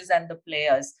coaches and the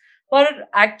players. पर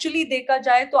actually देखा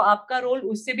जाए तो आपका role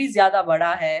उससे भी ज़्यादा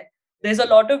बड़ा है. There's a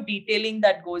lot of detailing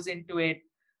that goes into it.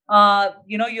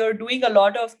 You're doing a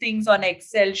lot of things on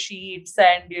Excel sheets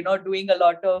and, doing a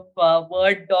lot of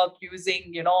Word doc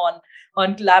using,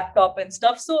 on laptop and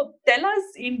stuff. So tell us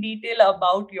in detail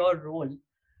about your role.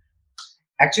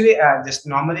 Actually just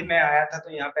normally मैं आया था तो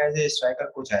यहाँ पे as a striker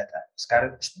coach आया था,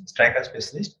 striker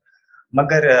specialist.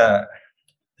 मगर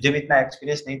मुझे भी इतना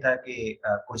एक्सपीरियंस नहीं था कि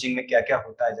कोचिंग में क्या-क्या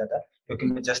होता है ज़्यादा, क्योंकि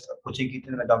मैं जस्ट कोचिंग की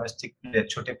थी, मैं डोमेस्टिक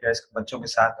छोटे प्लेयर्स बच्चों के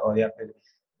साथ और या फिर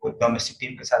डोमेस्टिक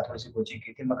टीम के साथ थोड़ी-सी कोचिंग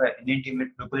की थी। मगर इंडियन टीम में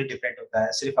बिल्कुल ही डिफरेंट होता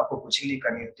है। सिर्फ आपको कोचिंग नहीं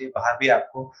करनी होती है, बाहर भी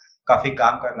आपको काफ़ी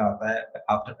काम करना होता है।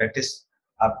 आफ्टर प्रैक्टिस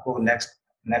आपको नेक्स्ट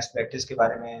नेक्स्ट प्रैक्टिस के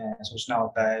बारे में सोचना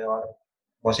होता है और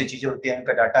बहुत सी चीज़ें होती हैं,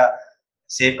 उनका डाटा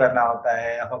सेव करना होता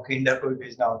है, हॉकी इंडिया को भी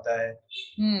भेजना होता है।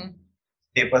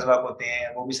 पेपर्स वर्क होते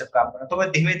हैं, वो भी सब काम करना। तो मैं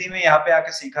धीमे-धीमे यहाँ पे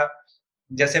आके सीखा।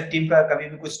 जैसे अब टीम का कभी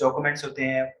भी कुछ डॉक्यूमेंट्स होते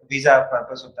हैं, वीज़ा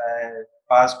पर्पस होता है,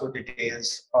 पासपोर्ट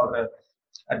डिटेल्स और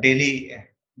डेली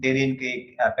डेली इनके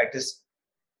प्रैक्टिस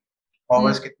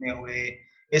आवर्स कितने हुए,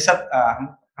 ये सब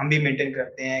हम भी मेंटेन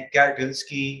करते हैं। क्या ड्रिल्स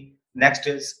की, नेक्स्ट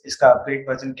ड्रिल्स इसका अपग्रेड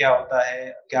वर्ज़न क्या होता है,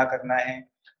 क्या करना है।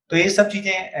 तो ये सब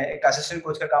चीज़ें एक असिस्टेंट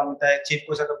कोच का काम होता है। चीफ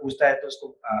कोच अगर पूछता है तो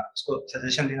उसको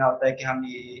सजेशन देना होता है कि हम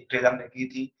ये ड्रिल हमने की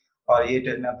थी और ये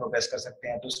ड्रिल में हम प्रोग्रेस कर सकते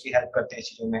हैं, तो उसकी हेल्प करते हैं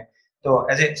चीज़ों में। तो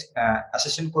as a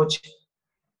assistant coach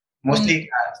mostly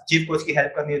chief coach की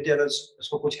हेल्प करनी होती है अगर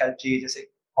उसको कुछ हेल्प चाहिए, जैसे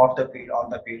off the field, on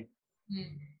the field.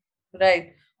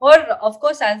 Right. और of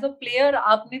course as a player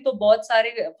आपने तो बहुत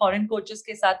सारे फॉरेन कोचेस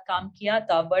के साथ काम किया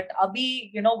था, बट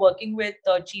अभी working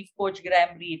with chief coach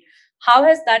Graham Reid, how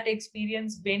has that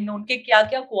experience been? उनके क्या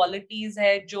क्या क्वालिटीज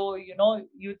है जो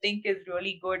you think is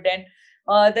really good? And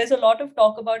there is a lot of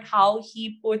talk about how he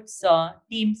puts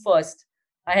team first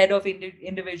ahead of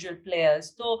individual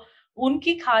players, तो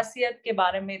उनकी खासियत के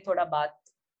बारे में थोड़ा बात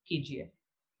कीजिए।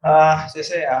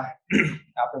 जैसे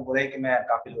आपने बोला है कि मैं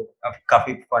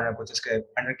काफ़ी फॉरेन कोचेस के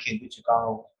अंडर खेल भी चुका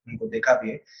हूँ, उनको देखा भी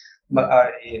है।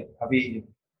 ये अभी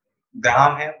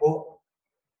ग्राहम है, वो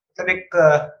मतलब एक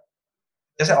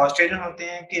जैसे ऑस्ट्रेलियन होते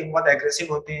हैं कि बहुत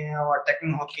एग्रेसिव होते हैं और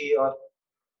अटैकिंग हॉकी और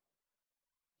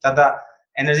ज़्यादा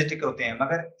एनर्जेटिक होते हैं,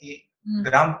 मगर ये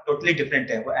ग्राहम टोटली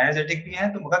डिफरेंट है। वो एनर्जेटिक भी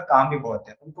हैं तो मगर काम भी बहुत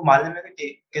है। उनको मालूम है कि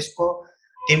किसको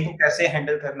टीम को कैसे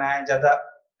हैंडल करना है, ज़्यादा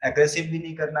एग्रेसिव भी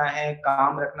नहीं करना है,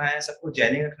 काम रखना है, सबको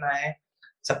जेन्युइन रखना है,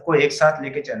 सबको एक साथ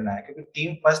लेके चलना है। क्योंकि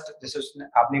टीम फर्स्ट, जैसे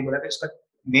आपने बोला कि उसका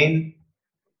मेन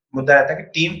मुद्दा रहता है कि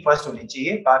टीम फर्स्ट होनी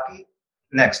चाहिए, बाकी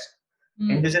नेक्स्ट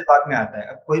इंडिविजुअल बाद में आता है।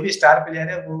 अब कोई भी स्टार प्लेयर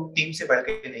है वो टीम से बढ़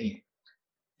के नहीं है।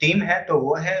 टीम है तो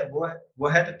वो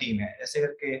है तो टीम है, ऐसे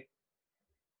करके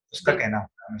उसका कहना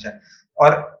होता है हमेशा।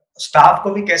 और स्टाफ को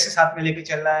भी कैसे साथ में लेके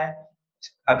चलना है।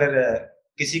 अगर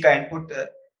किसी का इनपुट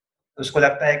उसको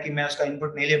लगता है कि मैं उसका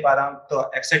इनपुट नहीं ले पा रहा हूँ,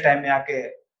 तो एक्स्ट्रा टाइम में आके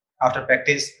आफ्टर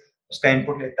प्रैक्टिस उसका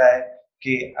इनपुट लेता है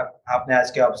कि अब आपने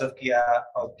आज क्या ऑब्जर्व किया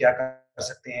और क्या कर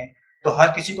सकते हैं। तो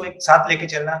हर किसी को एक साथ लेके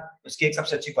चलना उसकी एक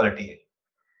सबसे अच्छी क्वालिटी है।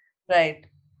 राइट।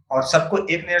 और सबको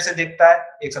एक नज़र से देखता है,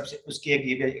 एक सबसे उसकी एक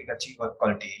ये भी एक अच्छी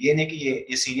क्वालिटी है। ये नहीं कि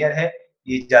ये सीनियर है,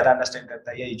 ये ज़्यादा अंडरस्टैंड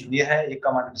करता है, या ये जूनियर है, ये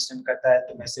कम अंडरस्टैंड करता है,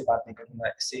 तो मैं इससे बात नहीं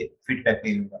करूँगा, इससे फीडबैक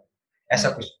नहीं लूँगा। ऐसा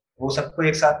कुछ, वो सबको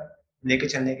एक साथ लेके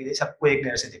चलने के लिए सबको एक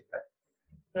नज़र से देखता है।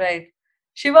 Right.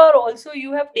 Shiva, also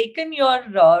you have taken your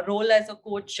role as a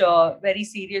coach very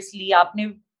seriously. आपने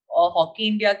हॉकी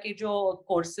इंडिया के जो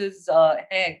कोर्सेज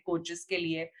हैं कोचेस के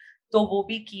लिए, तो वो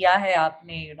भी किया है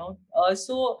आपने,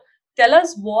 so tell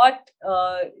us what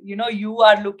you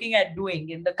are looking at doing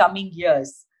in the coming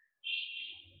years.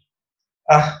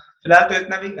 फिलहाल तो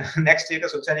इतना भी नेक्स्ट ईयर का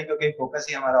सोचा नहीं, क्योंकि फोकस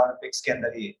ही हमारा ओलंपिक्स के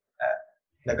अंदर ही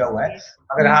लगा हुआ है।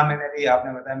 अगर हाँ,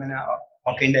 आपने बताया, मैंने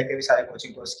हॉकी इंडिया के भी सारे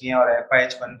कोचिंग कोर्स किए हैं और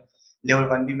FIH1 लेवल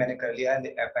 1 भी मैंने कर लिया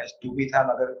है। FIH2 भी था,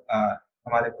 मगर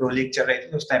हमारे प्रो लीग चल रही थी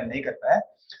तो उस टाइम नहीं कर पाया।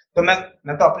 तो मैं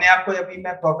तो अपने आप को अभी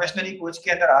मैं प्रोफेशनली कोच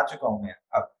के अंदर आ चुका हूँ। मैं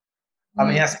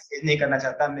अब यहाँ से चेंज नहीं करना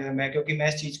चाहता मैं, क्योंकि मैं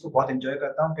इस चीज को बहुत एंजॉय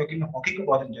करता हूँ, क्योंकि मैं हॉकी को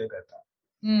बहुत एंजॉय करता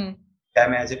हूँ। चाहे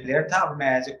मैं एज ए प्लेयर था, अब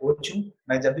मैं एज ए कोच हूँ।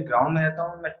 मैं जब भी ग्राउंड में रहता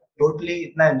हूँ, मैं टोटली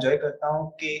इतना एंजॉय करता हूँ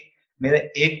कि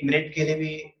मेरे 1 मिनट के लिए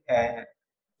भी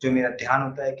जो मेरा ध्यान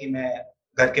होता है कि मैं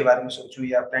घर के बारे में सोचूं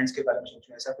या फ्रेंड्स के बारे में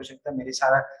सोचूं, ऐसा कुछ नहीं। मेरी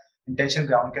सारा इंटेंशन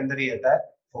ग्राउंड के अंदर ही रहता है,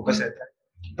 फोकस रहता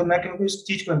है। तो मैं क्योंकि उस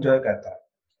चीज को एंजॉय करता हूँ,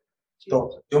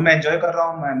 तो जो मैं एंजॉय कर रहा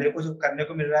हूँ, मेरे को जो करने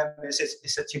को मिल रहा है, मेरे से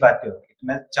इससे अच्छी बात क्या होगी।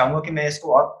 मैं चाहूंगा कि मैं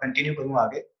इसको और कंटिन्यू करूँ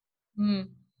आगे।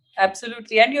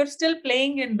 Absolutely. And you're still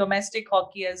playing in domestic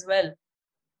hockey as well.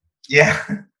 Yeah.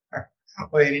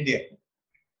 Or in India.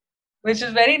 which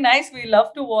is very nice. We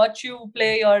love to watch you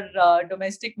play your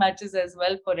domestic matches as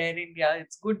well for Air India.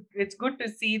 It's good. It's good to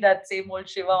see that same old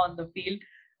Shiva on the field.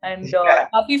 And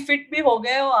काफी fit भी हो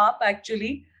गए हो आप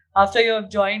actually after you have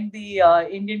joined the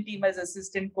Indian team as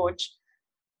assistant coach.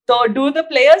 So do the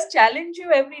players challenge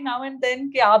you every now and then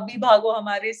कि आप भी भागो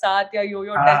हमारे साथ या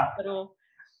यो-यो टेस्ट हाँ, करो?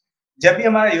 जब भी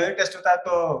हमारा यूनिट टेस्ट होता है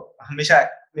तो हमेशा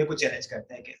मेरे को चैलेंज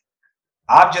करते हैं कि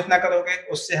आप जितना करोगे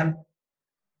उससे हम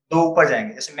 2 ऊपर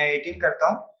जाएँगे। जैसे मैं 18 करता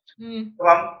हूँ, तो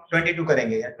हम 22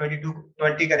 करेंगे या 22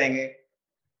 20 करेंगे।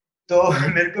 तो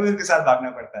मेरे को भी उनके साथ भागना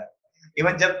पड़ता है।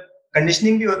 इवन जब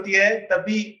कंडीशनिंग भी होती है तब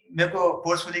भी मेरे को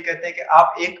फोर्सफुली कहते हैं कि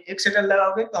आप एक शटल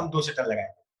लगाओगे तो हम 2 शटल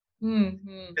लगाएँगे।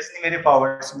 इसलिए मेरे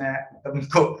फॉरवर्ड्स में तब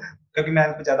उनको क्योंकि मैं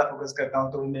उन पे ज़्यादा फोकस करता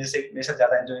हूँ तो वो मेरे से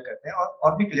ज़्यादा एन्जॉय करते हैं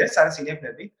और भी प्लेयर सारे सीनियर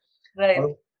प्लेयर भी। Right. और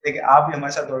देखिए आप भी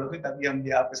हमारे साथ दौड़ोगे तभी हम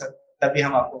भी आपके साथ तभी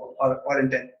हम आपको और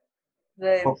इंटेंस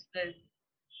Right, हो right.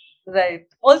 Right.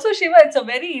 Also, Shiva, it's a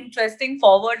very interesting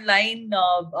forward line.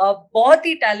 बहुत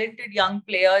ही talented young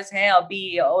players हैं अभी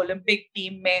Olympic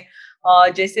team में,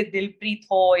 जैसे दिलप्रीत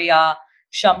हो या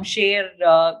Shamsher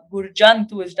Gurjant,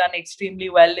 who has done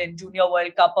extremely well in Junior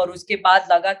World Cup, और उसके बाद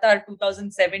लगातार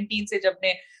 2017 से जब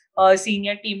ने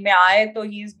senior team में आए तो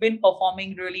he's been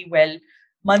performing really well.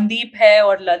 Mandeep है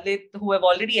और Lalit, who have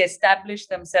already established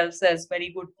themselves as very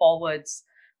good forwards.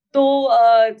 So,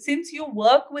 since you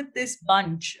work with this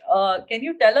bunch, can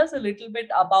you tell us a little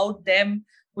bit about them,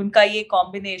 उनका ये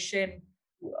combination,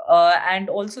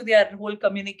 and also their whole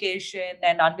communication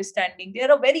and understanding? They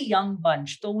are a very young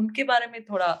bunch. तो उनके बारे में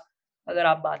थोड़ा अगर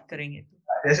आप बात करेंगे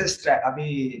तो. जैसे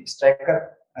अभी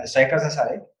स्ट्राइकर्स हैं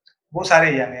सारे, वो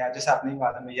सारे यंग हैं। जैसे आपने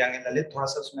मालूम है यंग है, ललित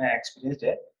थोड़ा-सा उसमें एक्सपीरियंस्ड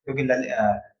है क्योंकि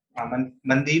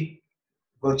मनदीप,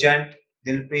 गुरजंट,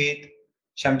 दिलप्रीत,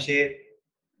 शमशेर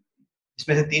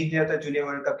इसमें से 3 प्लेयर तो जूनियर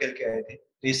वर्ल्ड कप खेल के आए थे।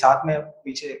 तो ये साथ में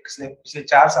पिछले पिछले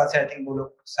 4 साल से आई थिंक वो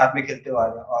लोग साथ में खेलते हुए आ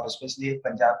रहे हैं और स्पेशली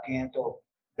पंजाब के हैं तो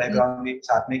बैकग्राउंड में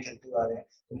साथ में खेलते हुए आ रहे हैं,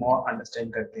 तो मोर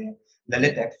अंडरस्टैंड करते हैं।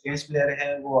 ललित एक्सपीरियंस प्लेयर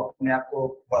है, वो अपने आप को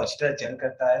बहुत अच्छी तरह जेल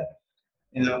करता है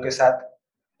इन लोगों के साथ।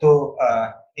 तो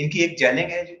इनकी एक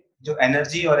जेलिंग है जो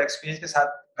एनर्जी और एक्सपीरियंस के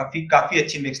साथ काफ़ी काफ़ी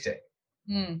अच्छी मिक्स्ड है।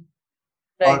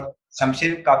 राइट. और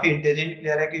शमशेर काफ़ी इंटेलिजेंट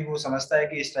प्लेयर है कि वो समझता है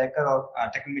कि स्ट्राइकर और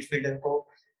अटैकिंग मिडफील्डर को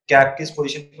क्या किस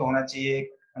पोजीशन पे होना चाहिए,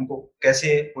 उनको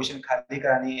कैसे पोजीशन खाली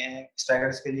करानी है,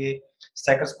 स्ट्राइकर्स के लिए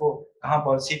स्ट्राइकर्स को कहाँ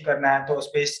बॉल सीव करना है, तो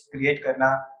स्पेस क्रिएट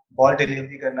करना, बॉल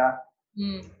डिलीवरी करना।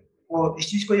 वो इस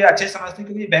चीज़ को ये अच्छे से समझते हैं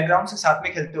क्योंकि बैकग्राउंड से साथ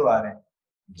में खेलते हुए आ रहे हैं।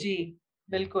 जी,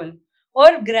 बिल्कुल.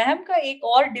 और ग्रैहम का एक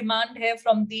और डिमांड है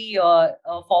from the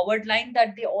forward line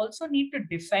that they also need to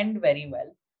defend very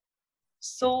well.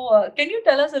 So, can you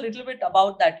tell us a little bit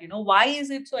about that? You know, why is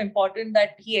it so important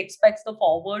that he expects the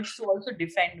forwards to also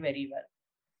defend very well?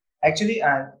 Actually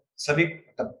सभी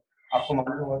मतलब आपको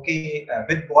मालूम होगा कि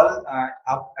with ball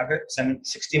आप अगर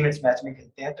 60 minutes match में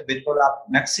खेलते हैं तो विद बॉल आप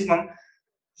मैक्सिमम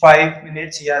 5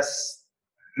 मिनट्स या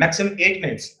मैक्सिमम 8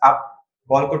 मिनट्स आप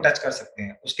बॉल को टच कर सकते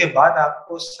हैं। उसके बाद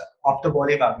आपको ऑफ द बॉल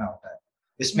ही भागना होता है।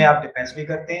 इसमें आप डिफेंस भी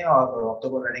करते हैं और ऑफ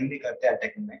द बॉल रनिंग भी करते हैं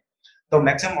अटैकिंग में। तो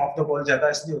मैक्सिमम ऑफ द बॉल ज़्यादा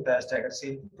इसलिए होता है स्ट्राइकर से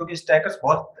क्योंकि स्ट्राइकर्स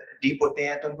बहुत डीप होते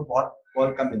हैं तो उनको बहुत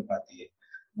बॉल कम मिल पाती है।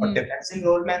 और डिफेंसिव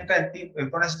रोल में इनका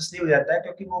इम्पोर्टेंस इसलिए हो जाता है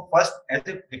क्योंकि वो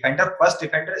फर्स्ट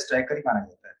डिफेंडर स्ट्राइकर ही माना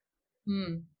जाता है।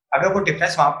 अगर वो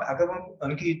डिफेंस अगर वो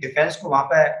उनकी डिफेंस को वहां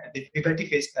पे डिफिकल्टी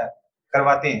फेस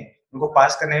करवाते हैं, उनको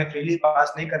पास करने में फ्रीली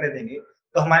पास नहीं करने देंगे,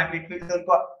 तो हमारे मिडफील्डर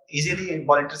उनको इजीली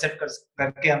बॉल इंटरसेप्ट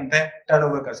करके हम पे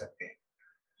टर्नओवर कर सकते हैं।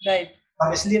 राइट.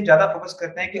 हम इसलिए ज्यादा फोकस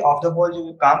करते हैं कि ऑफ द बॉल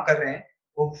जो काम कर रहे हैं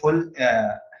वो फुल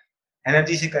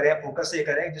एनर्जी से करें, फोकस से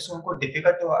करें, जिससे उनको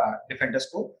डिफिकल्ट हो डिफेंडर्स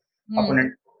को,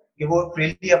 अपोनेंट कि वो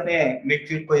फ्रीली अपने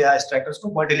मिडफील्ड को या स्ट्राइकर्स को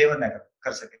बॉल डिलीवर ना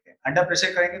कर सके। अंडर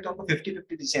प्रेशर करेंगे तो उनको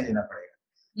 50-50 डिसीजन लेना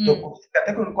पड़ेगा। तो कोशिश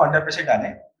करते हैं कि उनको अंडर प्रेशर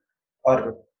डालें और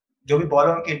जो भी बॉल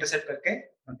है उनकी इंटरसेप्ट करके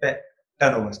उन पे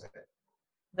टर्नओवर्स करें।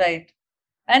 राइट.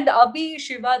 एंड अभी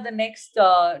शिवा द नेक्स्ट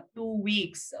 2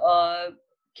 वीक्स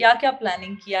क्या-क्या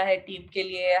प्लानिंग किया है टीम के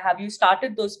लिए? Have you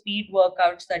started those speed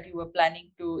workouts that you were planning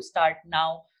to start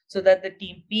now so that the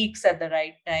team peaks at the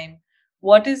right time?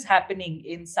 What is happening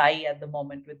in Sai at the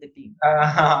moment with the team?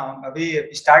 हाँ, अभी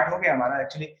start हो गया हमारा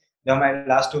actually. जो हमारे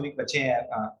last 2 week बचे हैं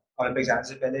Olympic जाने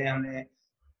से पहले हमने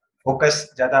फोकस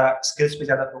ज़्यादा स्किल्स पे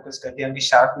ज़्यादा फोकस कर दिया, उनकी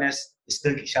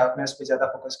स्किल की शार्पनेस पे ज़्यादा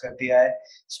फोकस कर दिया है।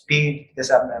 स्पीड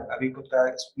जैसे आपने अभी खुद का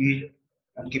स्पीड,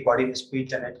 उनकी बॉडी में स्पीड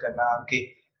जनरेट करना, उनकी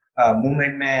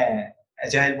मूवमेंट में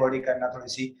एजाइल बॉडी करना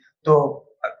थोड़ी-सी। तो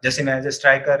जैसे मैं एज ए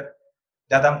स्ट्राइकर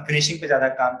ज़्यादा हम फिनिशिंग पे ज़्यादा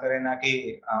काम करें ना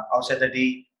कि outside the D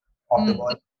of the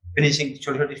ball. Finishing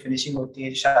छोटी-छोटी फिनिशिंग होती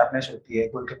है, शार्पनेस होती है,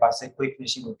 गोल के पास से क्विक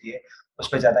फिनिशिंग होती है, उस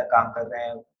पे ज़्यादा काम कर रहे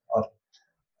हैं। और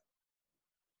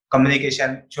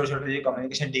कम्युनिकेशन, छोटे-छोटे जो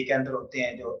कम्युनिकेशन डे के अंदर होते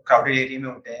हैं, जो क्राउडेड एरिया में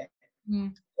होते हैं,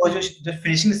 वो जो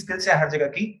फिनिशिंग स्किल्स है हर जगह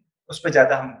की, उस पे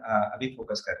ज़्यादा हम अभी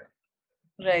फोकस कर रहे हैं।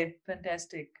 Right,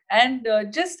 fantastic. And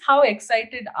just how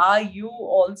excited are you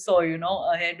also,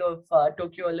 ahead of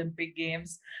Tokyo Olympic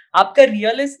Games? आपका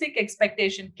realistic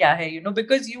expectation क्या है?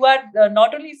 Because you are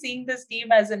not only seeing this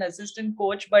team as an assistant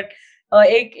coach, but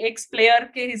एक ex player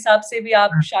के हिसाब से भी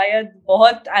आप शायद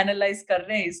बहुत analyze कर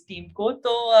रहे हैं इस team को.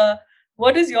 तो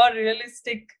what is your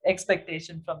realistic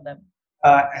expectation from them?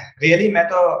 Really मैं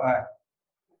तो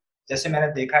जैसे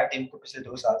मैंने देखा है टीम को पिछले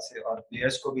 2 साल से और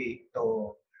प्लेयर्स को भी,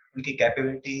 तो उनकी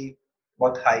कैपेबिलिटी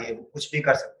बहुत हाई है, वो कुछ भी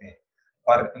कर सकते हैं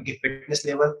और उनकी फिटनेस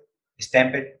लेवल इस टाइम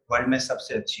पे वर्ल्ड में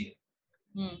सबसे अच्छी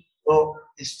है। तो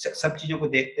इस सब चीज़ों को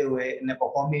देखते हुए इन्हें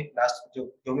परफ़ॉर्म भी लास्ट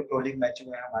जो भी प्रो लीग मैच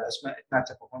हुए हैं हमारे, उसमें इतना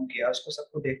अच्छा परफ़ॉर्म किया, उसको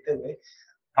सबको देखते हुए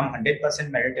हम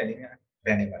 100% मेडल टैली में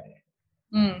रहने वाले हैं।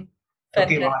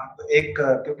 क्योंकि वहाँ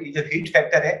क्योंकि जो हीट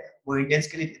फैक्टर है, वो इंडियंस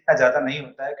के लिए इतना ज़्यादा नहीं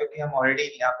होता है, क्योंकि हम ऑलरेडी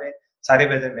यहाँ पे सारे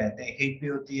वेदर में रहते हैं। हीट भी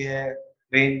होती है,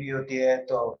 रेन भी होती है,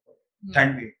 तो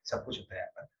ठंड भी, सब कुछ होता है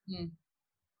यहाँ पर।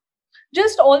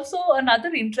 Just also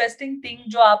another interesting thing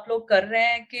जो आप लोग कर रहे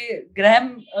हैं कि ग्रैहम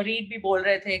रीड भी बोल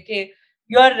रहे थे कि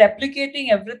you are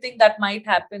replicating everything that might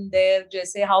happen there,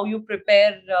 जैसे how you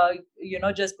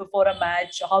prepare just before a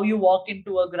match, how you walk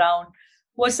into a ground,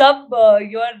 वो सब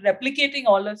you are replicating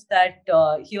all of that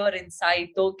here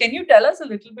inside. तो can you tell us a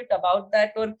little bit about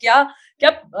that, और क्या क्या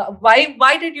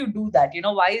why did you do that,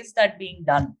 why is that being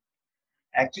done?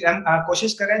 Actually हम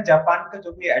कोशिश कर रहे हैं, जापान का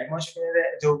जो भी एटमॉस्फेयर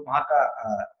है, जो वहाँ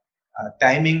का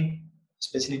टाइमिंग,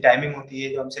 स्पेशली टाइमिंग होती है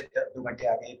जो हमसे 2 घंटे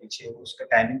आगे पीछे, उसका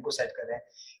टाइमिंग को सेट कर रहे हैं।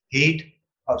 हीट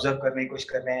ऑब्जर्व करने की कोशिश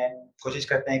कर रहे हैं, कोशिश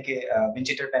करते हैं कि विंड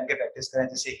चीटर पहन के प्रैक्टिस करें,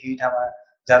 जिससे हीट हमारा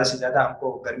ज़्यादा से ज़्यादा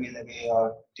हमको गर्मी लगे और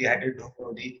डिहाइड्रेट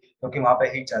हो रही, क्योंकि वहाँ पे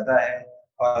हीट ज़्यादा है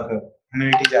और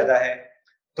ह्यूमिडिटी ज़्यादा है।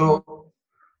 तो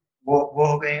वो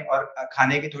हो गए, और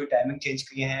खाने की थोड़ी टाइमिंग चेंज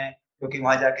किए हैं, क्योंकि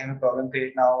वहाँ जाके हमें प्रॉब्लम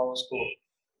क्रिएट ना हो उसको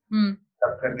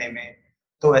तब करने में।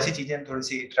 तो ऐसी चीज़ें हम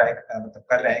थोड़ी-सी ट्राई मतलब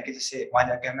कर रहे हैं कि जिससे वहाँ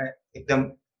जाके हमें एकदम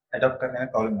एडॉप्ट करने में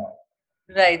प्रॉब्लम ना हो।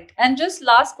 Right. And just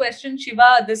last question, Shiva,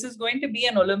 this is going to be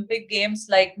an Olympic Games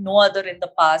like no other in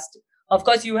the past. Of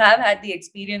course, you have had the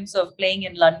experience of playing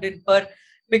in London, but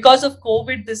because of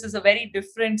COVID, this is a very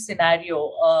different scenario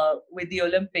with the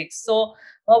Olympics. So,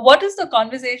 what is the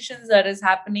conversations that is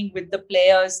happening with the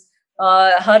players?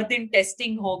 हर दिन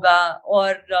testing होगा, और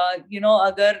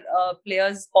अगर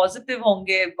players positive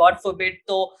होंगे, God forbid,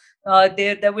 तो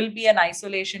there will be an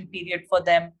isolation period for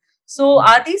them. So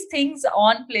are these things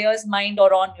on players' mind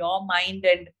or on your mind,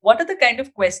 and what are the kind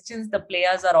of questions the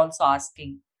players are also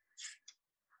asking?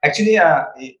 Actually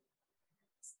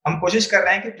हम कोशिश कर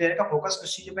रहे हैं कि player का focus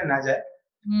उस चीज़ पे ना जाए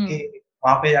कि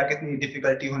वहाँ पे जाके इतनी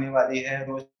डिफिकल्टी होने वाली है,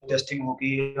 रोज टेस्टिंग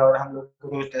होगी और हम लोग को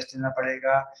रोज टेस्ट देना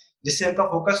पड़ेगा, जिससे उनका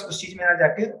फोकस उस चीज़ में ना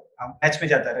जाके मैच में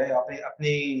ज़्यादा रहे, अपनी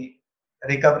अपनी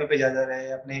रिकवरी पे ज़्यादा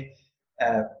रहे, अपनी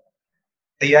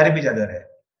तैयारी पे ज़्यादा रहे।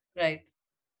 राइट।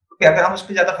 क्योंकि अगर हम उस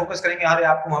पे ज़्यादा फोकस करेंगे, अरे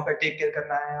आपको वहाँ पे टेक केयर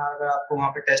करना है, अगर आपको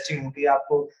वहाँ पे टेस्टिंग होगी,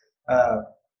 आपको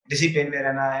डिसिप्लिन में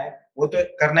रहना है, वो तो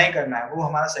करना ही करना है, वो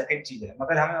हमारा सेकंड चीज़ है,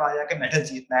 मगर हमें वहाँ जाके मेडल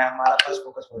जीतना है, हमारा फर्स्ट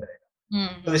फोकस वो रहेगा।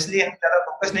 तो इसलिए हम ज़्यादा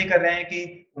फोकस नहीं कर रहे हैं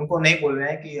कि उनको नहीं बोल रहे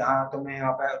हैं कि हाँ, तुम्हें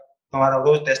यहाँ पे तुम्हारा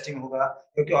रोज टेस्टिंग होगा,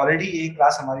 क्योंकि ऑलरेडी ये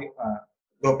क्लास हमारी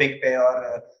डोपिंग पे और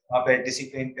वहाँ पे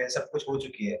डिसिप्लिन पे सब कुछ हो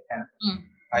चुकी है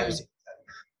आईओसी।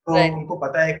 तो उनको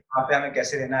पता है कि वहाँ पे हमें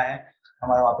कैसे रहना है,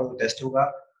 हमारा वहाँ पे वो टेस्ट होगा।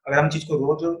 अगर हम चीज़ को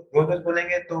रोज़-रोज़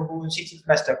बोलेंगे तो वो उसी चीज़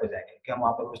में स्टक हो जाएँगे कि हम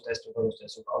वहाँ पर रोज़ टेस्ट होगा, रोज़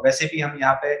टेस्ट होगा। और वैसे भी हम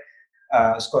यहाँ पे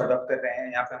उसको अडॉप्ट कर रहे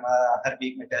हैं, यहाँ पे हमारा हर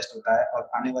वीक में टेस्ट होता है और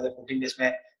आने वाले 14 डेज़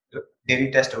में डेली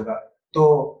टेस्ट होगा। तो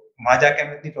वहाँ जाके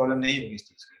हमें इतनी प्रॉब्लम नहीं होगी इस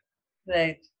चीज़ की।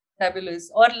 Right, fabulous.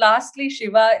 और लास्टली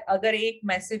शिवा, अगर एक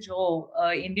मैसेज हो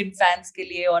इंडियन फैंस के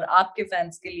लिए और आपके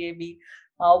फैंस के लिए भी,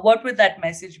 what would that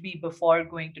message B before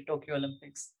going to Tokyo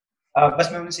Olympics? बस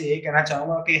मैं उनसे यही कहना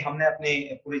चाहूँगा कि हमने अपनी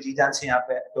पूरी जी-जान से यहाँ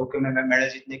पे टोक्यो में मेडल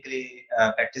जीतने के लिए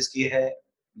प्रैक्टिस की है,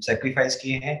 सैक्रिफाइस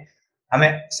किए हैं।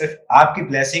 हमें सिर्फ़ आपकी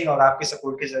ब्लेसिंग और आपके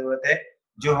सपोर्ट की ज़रूरत है,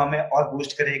 जो हमें और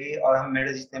बूस्ट करेगी और हम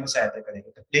मेडल जीतने में सहायता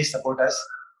करेगी। तो please support us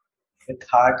with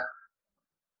heart.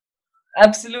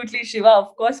 Absolutely, Shiva. Of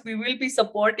course, we will be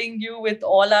supporting you with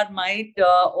all our might.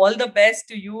 All the best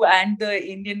to you and the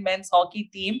Indian men's hockey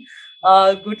team.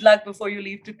 Good luck before you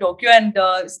leave to Tokyo, and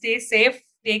stay safe,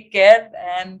 take care,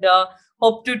 and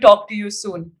hope to talk to you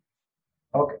soon.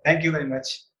 Okay, thank you very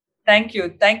much. Thank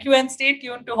you. Thank you, and stay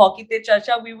tuned to Hockey Te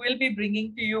Charcha. We will be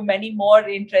bringing to you many more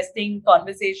interesting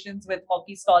conversations with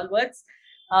hockey stalwarts.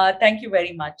 Thank you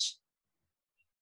very much.